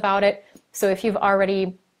announcements about it. So if you've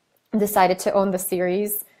already decided to own the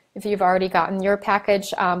series, if you've already gotten your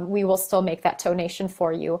package, we will still make that donation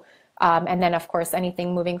for you. And then, of course,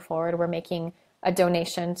 anything moving forward, we're making a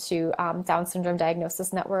donation to Down Syndrome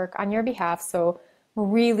Diagnosis Network on your behalf. So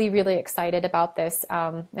really, really excited about this.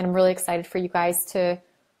 And I'm really excited for you guys to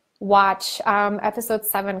watch episode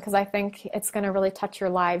 7 because I think it's going to really touch your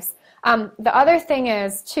lives. The other thing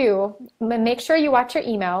is, too, make sure you watch your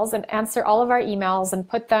emails and answer all of our emails and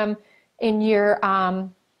put them in your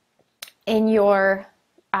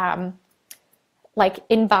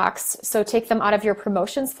inbox. So take them out of your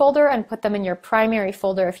promotions folder and put them in your primary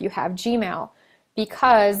folder if you have Gmail,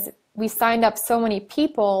 because we signed up so many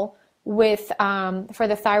people with for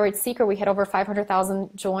the Thyroid Secret. We had over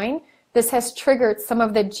 500,000 join. This has triggered some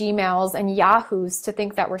of the Gmails and Yahoos to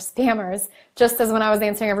think that we're spammers. Just as when I was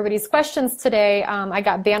answering everybody's questions today, I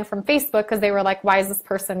got banned from Facebook because they were like, why is this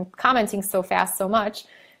person commenting so fast, so much?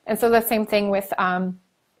 And so the same thing with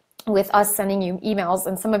us sending you emails.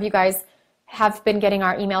 And some of you guys have been getting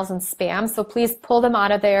our emails in spam. So please pull them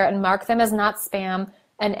out of there and mark them as not spam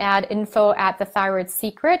and add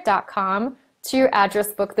info@thethyroidsecret.com to your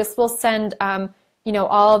address book. This will send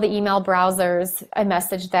all the email browsers a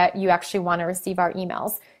message that you actually want to receive our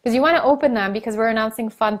emails, because you want to open them because we're announcing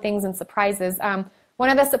fun things and surprises. One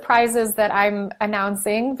of the surprises that I'm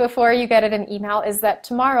announcing before you get it in email is that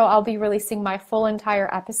tomorrow I'll be releasing my full entire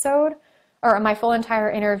episode, or my full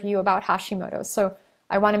entire interview about Hashimoto's. So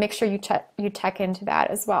I want to make sure you check into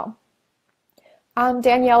that as well.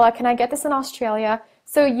 Daniela, can I get this in Australia?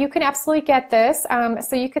 So you can absolutely get this.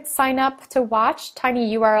 So you could sign up to watch,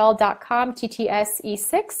 tinyurl.com,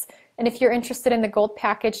 TTSE6. And if you're interested in the gold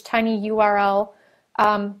package,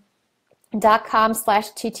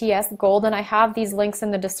 tinyurl.com/TTS gold. And I have these links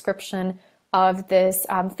in the description of this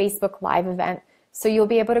Facebook Live event. So you'll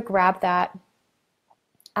be able to grab that.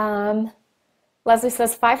 Leslie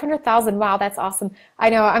says 500,000. Wow, that's awesome. I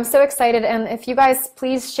know, I'm so excited. And if you guys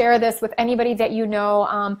please share this with anybody that you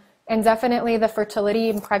know, and definitely the fertility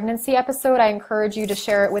and pregnancy episode, I encourage you to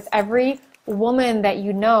share it with every woman that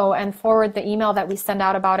you know and forward the email that we send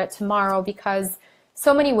out about it tomorrow, because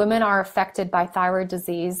so many women are affected by thyroid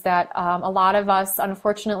disease that a lot of us,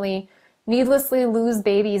 unfortunately, needlessly lose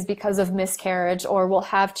babies because of miscarriage, or will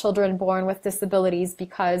have children born with disabilities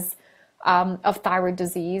because of thyroid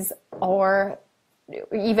disease, or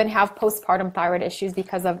even have postpartum thyroid issues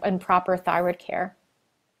because of improper thyroid care.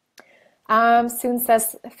 Soon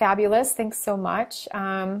says fabulous. Thanks so much.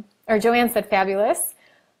 Or Joanne said fabulous.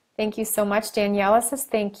 Thank you so much. Daniela says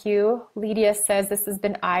thank you. Lydia says this has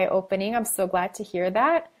been eye-opening. I'm so glad to hear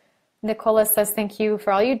that. Nicola says thank you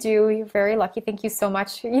for all you do. You're very lucky. Thank you so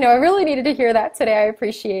much. I really needed to hear that today. I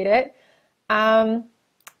appreciate it.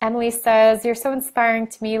 Emily says, you're so inspiring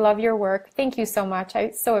to me. Love your work. Thank you so much.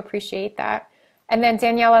 I so appreciate that. And then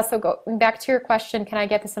Daniela, so going back to your question, can I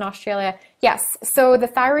get this in Australia? Yes. So the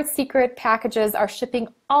Thyroid Secret packages are shipping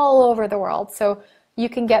all over the world. So you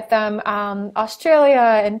can get them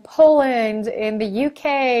Australia and Poland, in the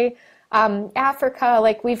UK, Africa.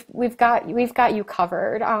 Like we've got you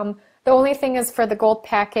covered. The only thing is for the gold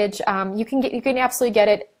package, you can absolutely get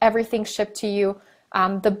it, everything shipped to you.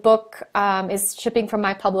 The book is shipping from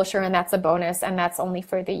my publisher, and that's a bonus, and that's only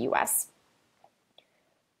for the US.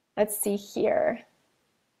 Let's see here.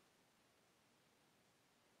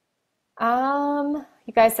 You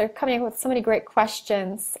guys are coming up with so many great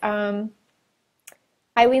questions.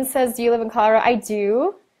 Eileen says, do you live in Colorado? I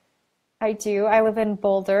do. I live in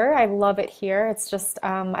Boulder. I love it here. It's just,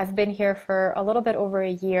 I've been here for a little bit over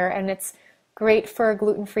a year, and it's great for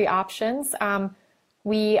gluten-free options. I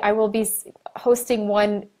will be hosting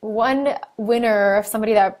one winner of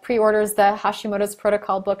somebody that pre-orders the Hashimoto's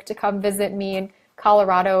Protocol book to come visit me in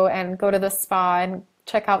Colorado and go to the spa and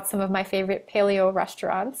check out some of my favorite paleo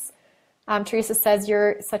restaurants. Teresa says,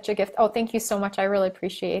 you're such a gift. Oh, thank you so much. I really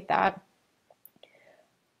appreciate that.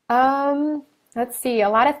 Let's see, a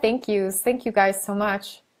lot of thank yous. Thank you guys so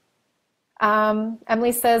much.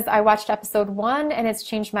 Emily says, I watched episode 1 and it's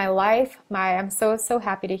changed my life. I'm so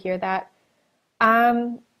happy to hear that.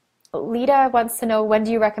 Lita wants to know, when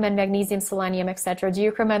do you recommend magnesium, selenium, etc.? Do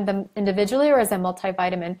you recommend them individually or as a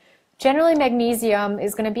multivitamin? Generally, magnesium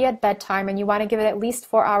is going to be at bedtime, and you want to give it at least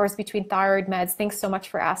 4 hours between thyroid meds. Thanks so much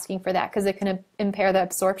for asking for that, because it can impair the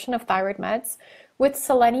absorption of thyroid meds. With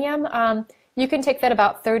selenium, you can take that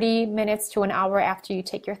about 30 minutes to an hour after you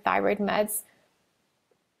take your thyroid meds.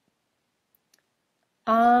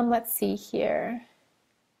 Let's see here.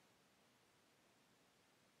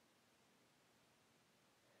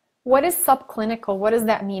 What is subclinical? What does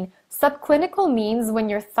that mean? Subclinical means when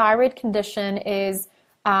your thyroid condition is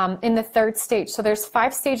in the third stage. So there's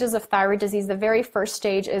 5 stages of thyroid disease. The very first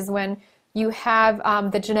stage is when you have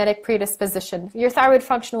the genetic predisposition. Your thyroid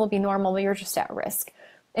function will be normal, but you're just at risk.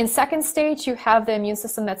 In second stage, you have the immune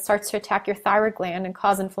system that starts to attack your thyroid gland and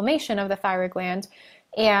cause inflammation of the thyroid gland.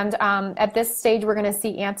 And at this stage, we're going to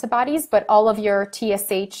see antibodies, but all of your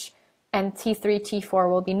TSH and T3,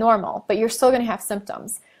 T4 will be normal, but you're still going to have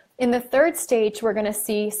symptoms. In the third stage, we're going to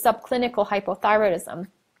see subclinical hypothyroidism.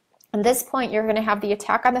 At this point, you're going to have the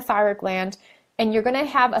attack on the thyroid gland, and you're going to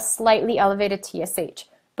have a slightly elevated TSH,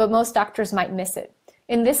 but most doctors might miss it.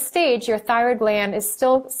 In this stage, your thyroid gland is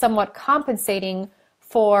still somewhat compensating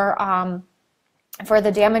for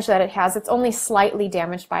the damage that it has. It's only slightly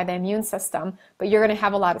damaged by the immune system, but you're going to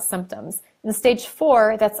have a lot of symptoms. In stage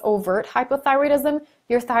 4, that's overt hypothyroidism.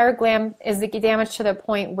 Your thyroid gland is damaged to the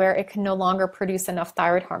point where it can no longer produce enough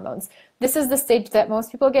thyroid hormones. This is the stage that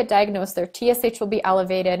most people get diagnosed. Their TSH will be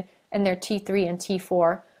elevated and their T3 and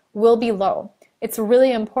T4 will be low. It's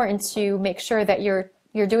really important to make sure that you're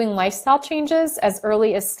doing lifestyle changes as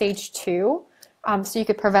early as stage 2, so you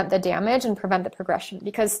could prevent the damage and prevent the progression,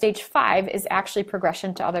 because stage 5 is actually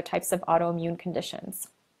progression to other types of autoimmune conditions.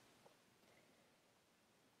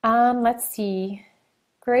 Let's see.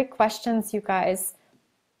 Great questions, you guys.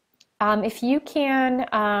 If you can,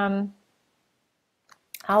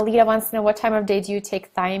 Alita wants to know, what time of day do you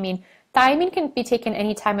take thiamine? Thiamine can be taken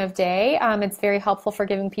any time of day. It's very helpful for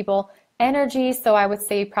giving people energy, so I would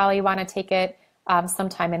say you probably want to take it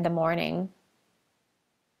sometime in the morning.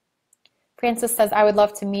 Francis says, I would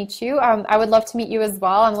love to meet you. I would love to meet you as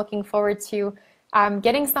well. I'm looking forward to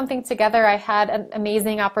getting something together. I had an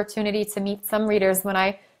amazing opportunity to meet some readers when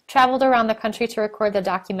I traveled around the country to record the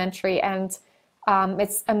documentary, and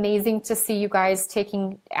it's amazing to see you guys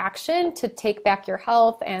taking action to take back your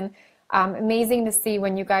health, and amazing to see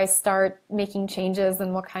when you guys start making changes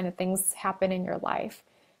and what kind of things happen in your life.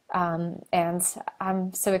 And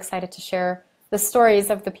I'm so excited to share the stories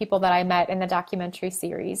of the people that I met in the documentary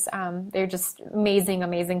series. They're just amazing,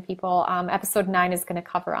 amazing people. Episode 9 is going to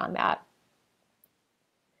cover on that.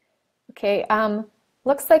 Okay,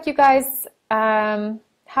 looks like you guys,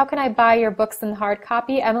 how can I buy your books in hard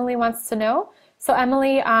copy? Emily wants to know. So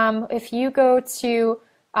Emily, if you go to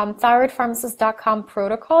thyroidpharmacist.com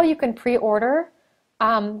protocol, you can pre-order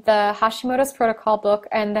the Hashimoto's Protocol book,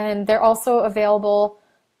 and then they're also available,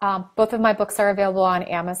 both of my books are available on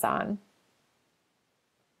Amazon.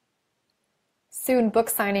 Soon book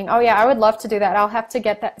signing. Oh yeah, I would love to do that. I'll have to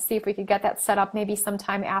get that, see if we could get that set up maybe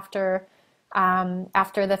sometime after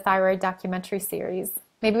the thyroid documentary series.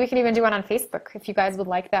 Maybe we can even do one on Facebook. If you guys would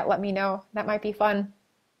like that, let me know. That might be fun.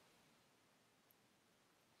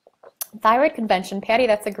 Thyroid convention. Patty,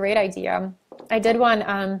 that's a great idea. I did one,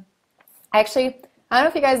 actually, I don't know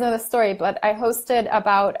if you guys know the story, but I hosted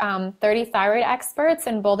about 30 thyroid experts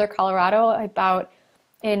in Boulder, Colorado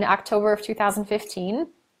in October of 2015,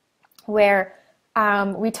 where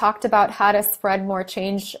we talked about how to spread more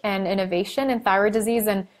change and innovation in thyroid disease,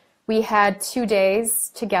 and we had 2 days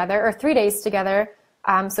together, or 3 days together,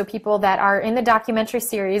 so people that are in the documentary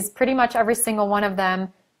series, pretty much every single one of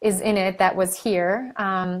them is in it that was here,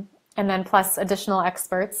 and then plus additional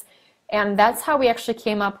experts. And that's how we actually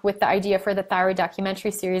came up with the idea for the thyroid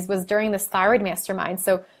documentary series, was during this thyroid mastermind.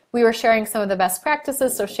 So we were sharing some of the best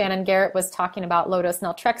practices. So Shannon Garrett was talking about low-dose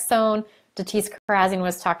naltrexone, Datis Karazian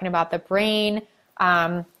was talking about the brain,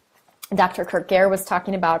 Dr. Kirk Gare was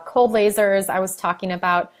talking about cold lasers, I was talking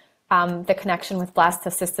about the connection with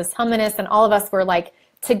blastocystis hominis, and all of us were like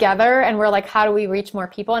together, and we're like, how do we reach more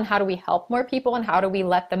people, and how do we help more people, and how do we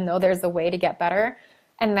let them know there's a way to get better?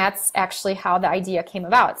 And that's actually how the idea came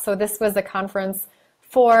about. So this was a conference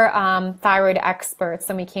for thyroid experts,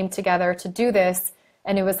 and we came together to do this,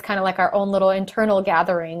 and it was kind of like our own little internal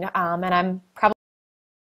gathering, and I'm probably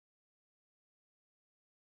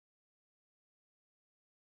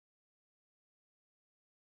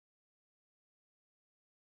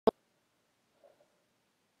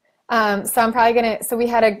so we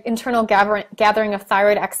had an internal gathering of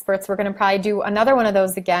thyroid experts. We're gonna probably do another one of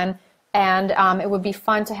those again, and it would be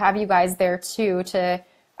fun to have you guys there too, to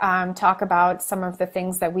talk about some of the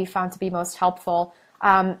things that we found to be most helpful.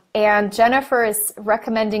 And Jennifer is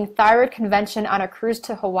recommending thyroid convention on a cruise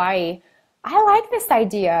to Hawaii. I like this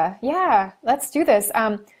idea. Yeah, let's do this.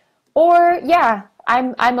 Or yeah,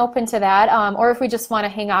 I'm open to that. Or if we just want to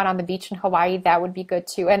hang out on the beach in Hawaii, that would be good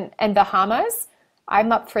too. And Bahamas,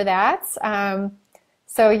 I'm up for that.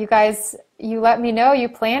 So you guys, you let me know, you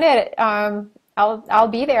plan it. I'll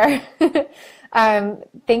be there.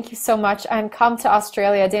 Thank you so much. And come to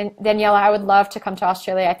Australia. Daniela, I would love to come to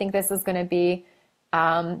Australia. I think this is going to be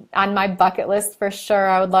on my bucket list for sure.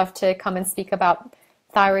 I would love to come and speak about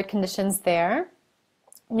thyroid conditions there.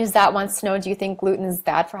 Newsat wants to know, do you think gluten is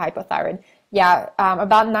bad for hypothyroid? Yeah,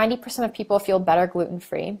 about 90% of people feel better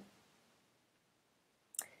gluten-free.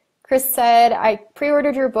 Chris said, I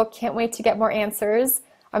pre-ordered your book. Can't wait to get more answers.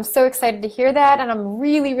 I'm so excited to hear that, and I'm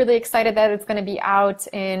really, really excited that it's going to be out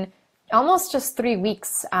in almost just 3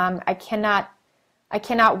 weeks. I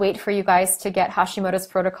cannot wait for you guys to get Hashimoto's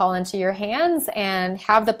protocol into your hands and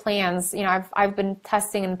have the plans. You know, I've been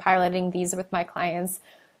testing and piloting these with my clients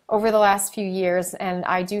over the last few years, and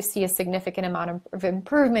I do see a significant amount of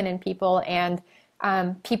improvement in people and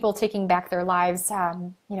people taking back their lives.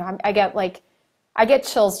 You know, I get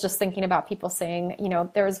chills just thinking about people saying, you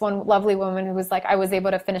know, there was one lovely woman who was like, I was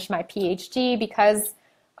able to finish my PhD because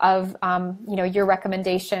of, you know, your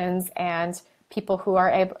recommendations, and people who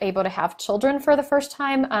are able to have children for the first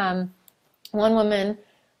time. One woman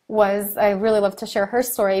was, I really love to share her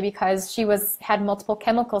story because she had multiple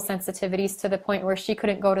chemical sensitivities to the point where she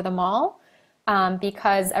couldn't go to the mall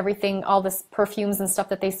because everything, all this perfumes and stuff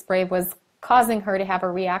that they sprayed was causing her to have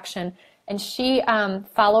a reaction. And she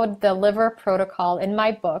followed the liver protocol in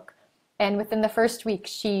my book. And within the first week,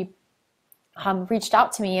 she reached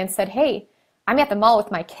out to me and said, hey, I'm at the mall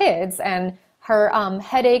with my kids. And her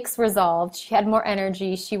headaches resolved. She had more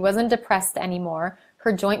energy. She wasn't depressed anymore.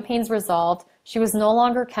 Her joint pains resolved. She was no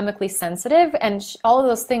longer chemically sensitive. And all of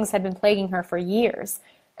those things had been plaguing her for years.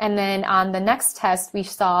 And then on the next test, we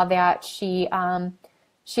saw that she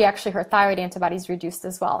actually, her thyroid antibodies reduced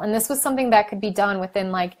as well. And this was something that could be done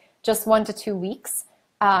within like just 1 to 2 weeks.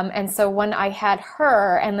 And so when I had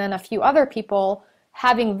her and then a few other people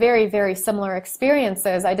having very, very similar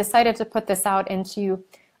experiences, I decided to put this out into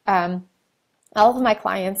all of my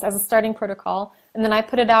clients as a starting protocol. And then I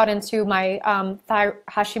put it out into my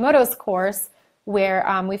Hashimoto's course, where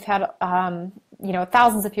we've had you know,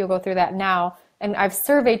 thousands of people go through that now. And I've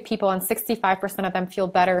surveyed people, and 65% of them feel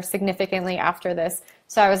better significantly after this.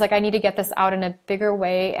 So I was like, I need to get this out in a bigger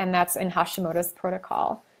way, and that's in Hashimoto's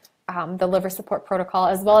protocol. The liver support protocol,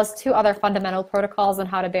 as well as 2 other fundamental protocols on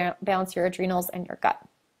how to balance your adrenals and your gut.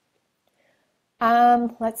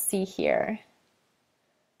 Let's see here.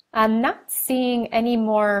 I'm not seeing any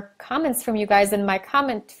more comments from you guys, and my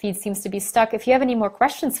comment feed seems to be stuck. If you have any more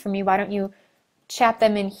questions for me, why don't you chat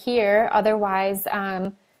them in here? Otherwise,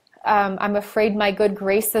 I'm afraid my good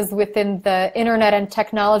graces within the internet and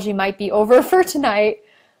technology might be over for tonight.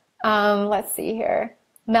 Let's see here.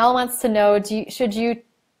 Mel wants to know, should you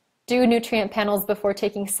do nutrient panels before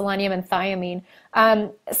taking selenium and thiamine?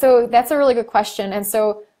 So that's a really good question. And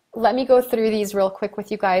so let me go through these real quick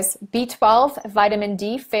with you guys. B12, vitamin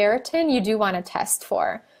D, ferritin, you do want to test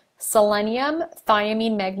for. Selenium,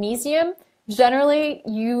 thiamine, magnesium, generally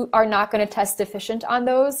you are not going to test deficient on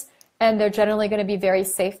those, and they're generally going to be very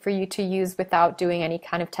safe for you to use without doing any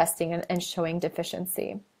kind of testing and showing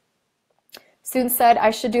deficiency. Soon said,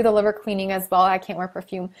 I should do the liver cleaning as well. I can't wear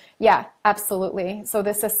perfume. Yeah, absolutely. So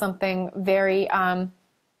this is something very,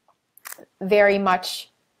 very much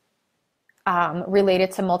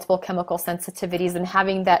related to multiple chemical sensitivities and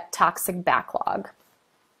having that toxic backlog.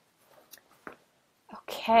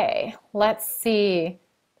 Okay, let's see.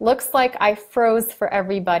 Looks like I froze for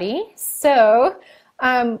everybody. So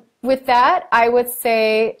with that, I would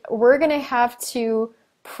say we're going to have to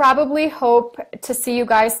probably hope to see you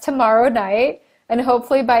guys tomorrow night, and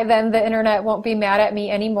hopefully by then the internet won't be mad at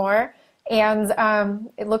me anymore. And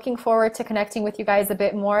looking forward to connecting with you guys a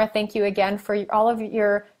bit more. Thank you again for all of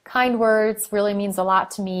your kind words. Really means a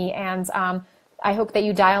lot to me. And I hope that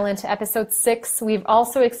you dial into episode 6. We've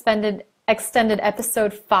also extended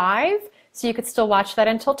episode 5, so you could still watch that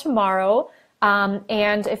until tomorrow.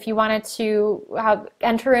 And if you wanted to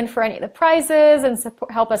enter in for any of the prizes and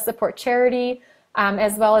help us support charity,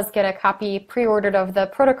 as well as get a copy pre-ordered of the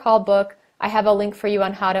protocol book, I have a link for you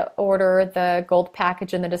on how to order the gold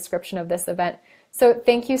package in the description of this event. So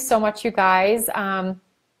thank you so much, you guys.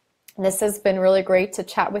 This has been really great to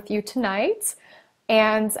chat with you tonight.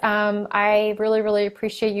 And I really, really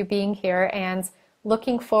appreciate you being here, and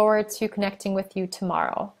looking forward to connecting with you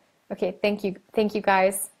tomorrow. Okay, thank you. Thank you,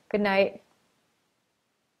 guys. Good night.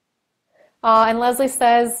 And Leslie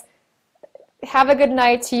says, have a good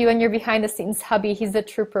night to you and your behind the scenes hubby. He's a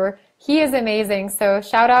trooper. He is amazing. So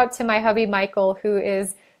shout out to my hubby Michael, who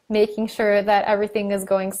is making sure that everything is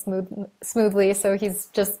going smoothly. So he's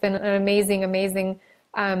just been an amazing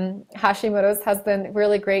Hashimoto's husband,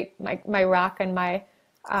 really great, my rock and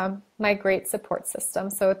my great support system.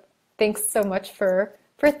 So thanks so much for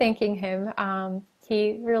thanking him.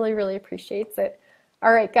 He really appreciates it.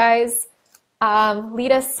 All right, guys.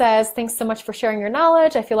 Lita says, thanks so much for sharing your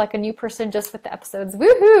knowledge. I feel like a new person just with the episodes.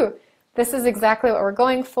 Woohoo! This is exactly what we're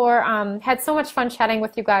going for. Had so much fun chatting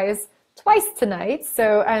with you guys twice tonight.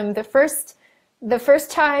 So the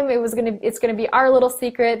first time it's gonna be our little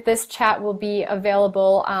secret. This chat will be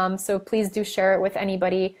available. So please do share it with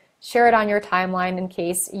anybody. Share it on your timeline in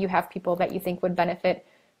case you have people that you think would benefit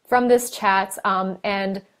from this chat.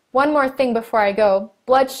 And one more thing before I go,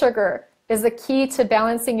 blood sugar is the key to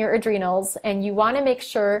balancing your adrenals, and you want to make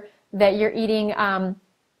sure that you're eating,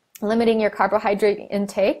 limiting your carbohydrate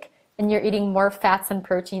intake, and you're eating more fats and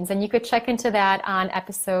proteins. And you could check into that on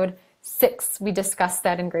episode 6. We discussed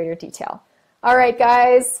that in greater detail. All right,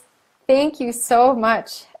 guys, thank you so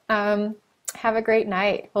much. Have a great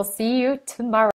night. We'll see you tomorrow.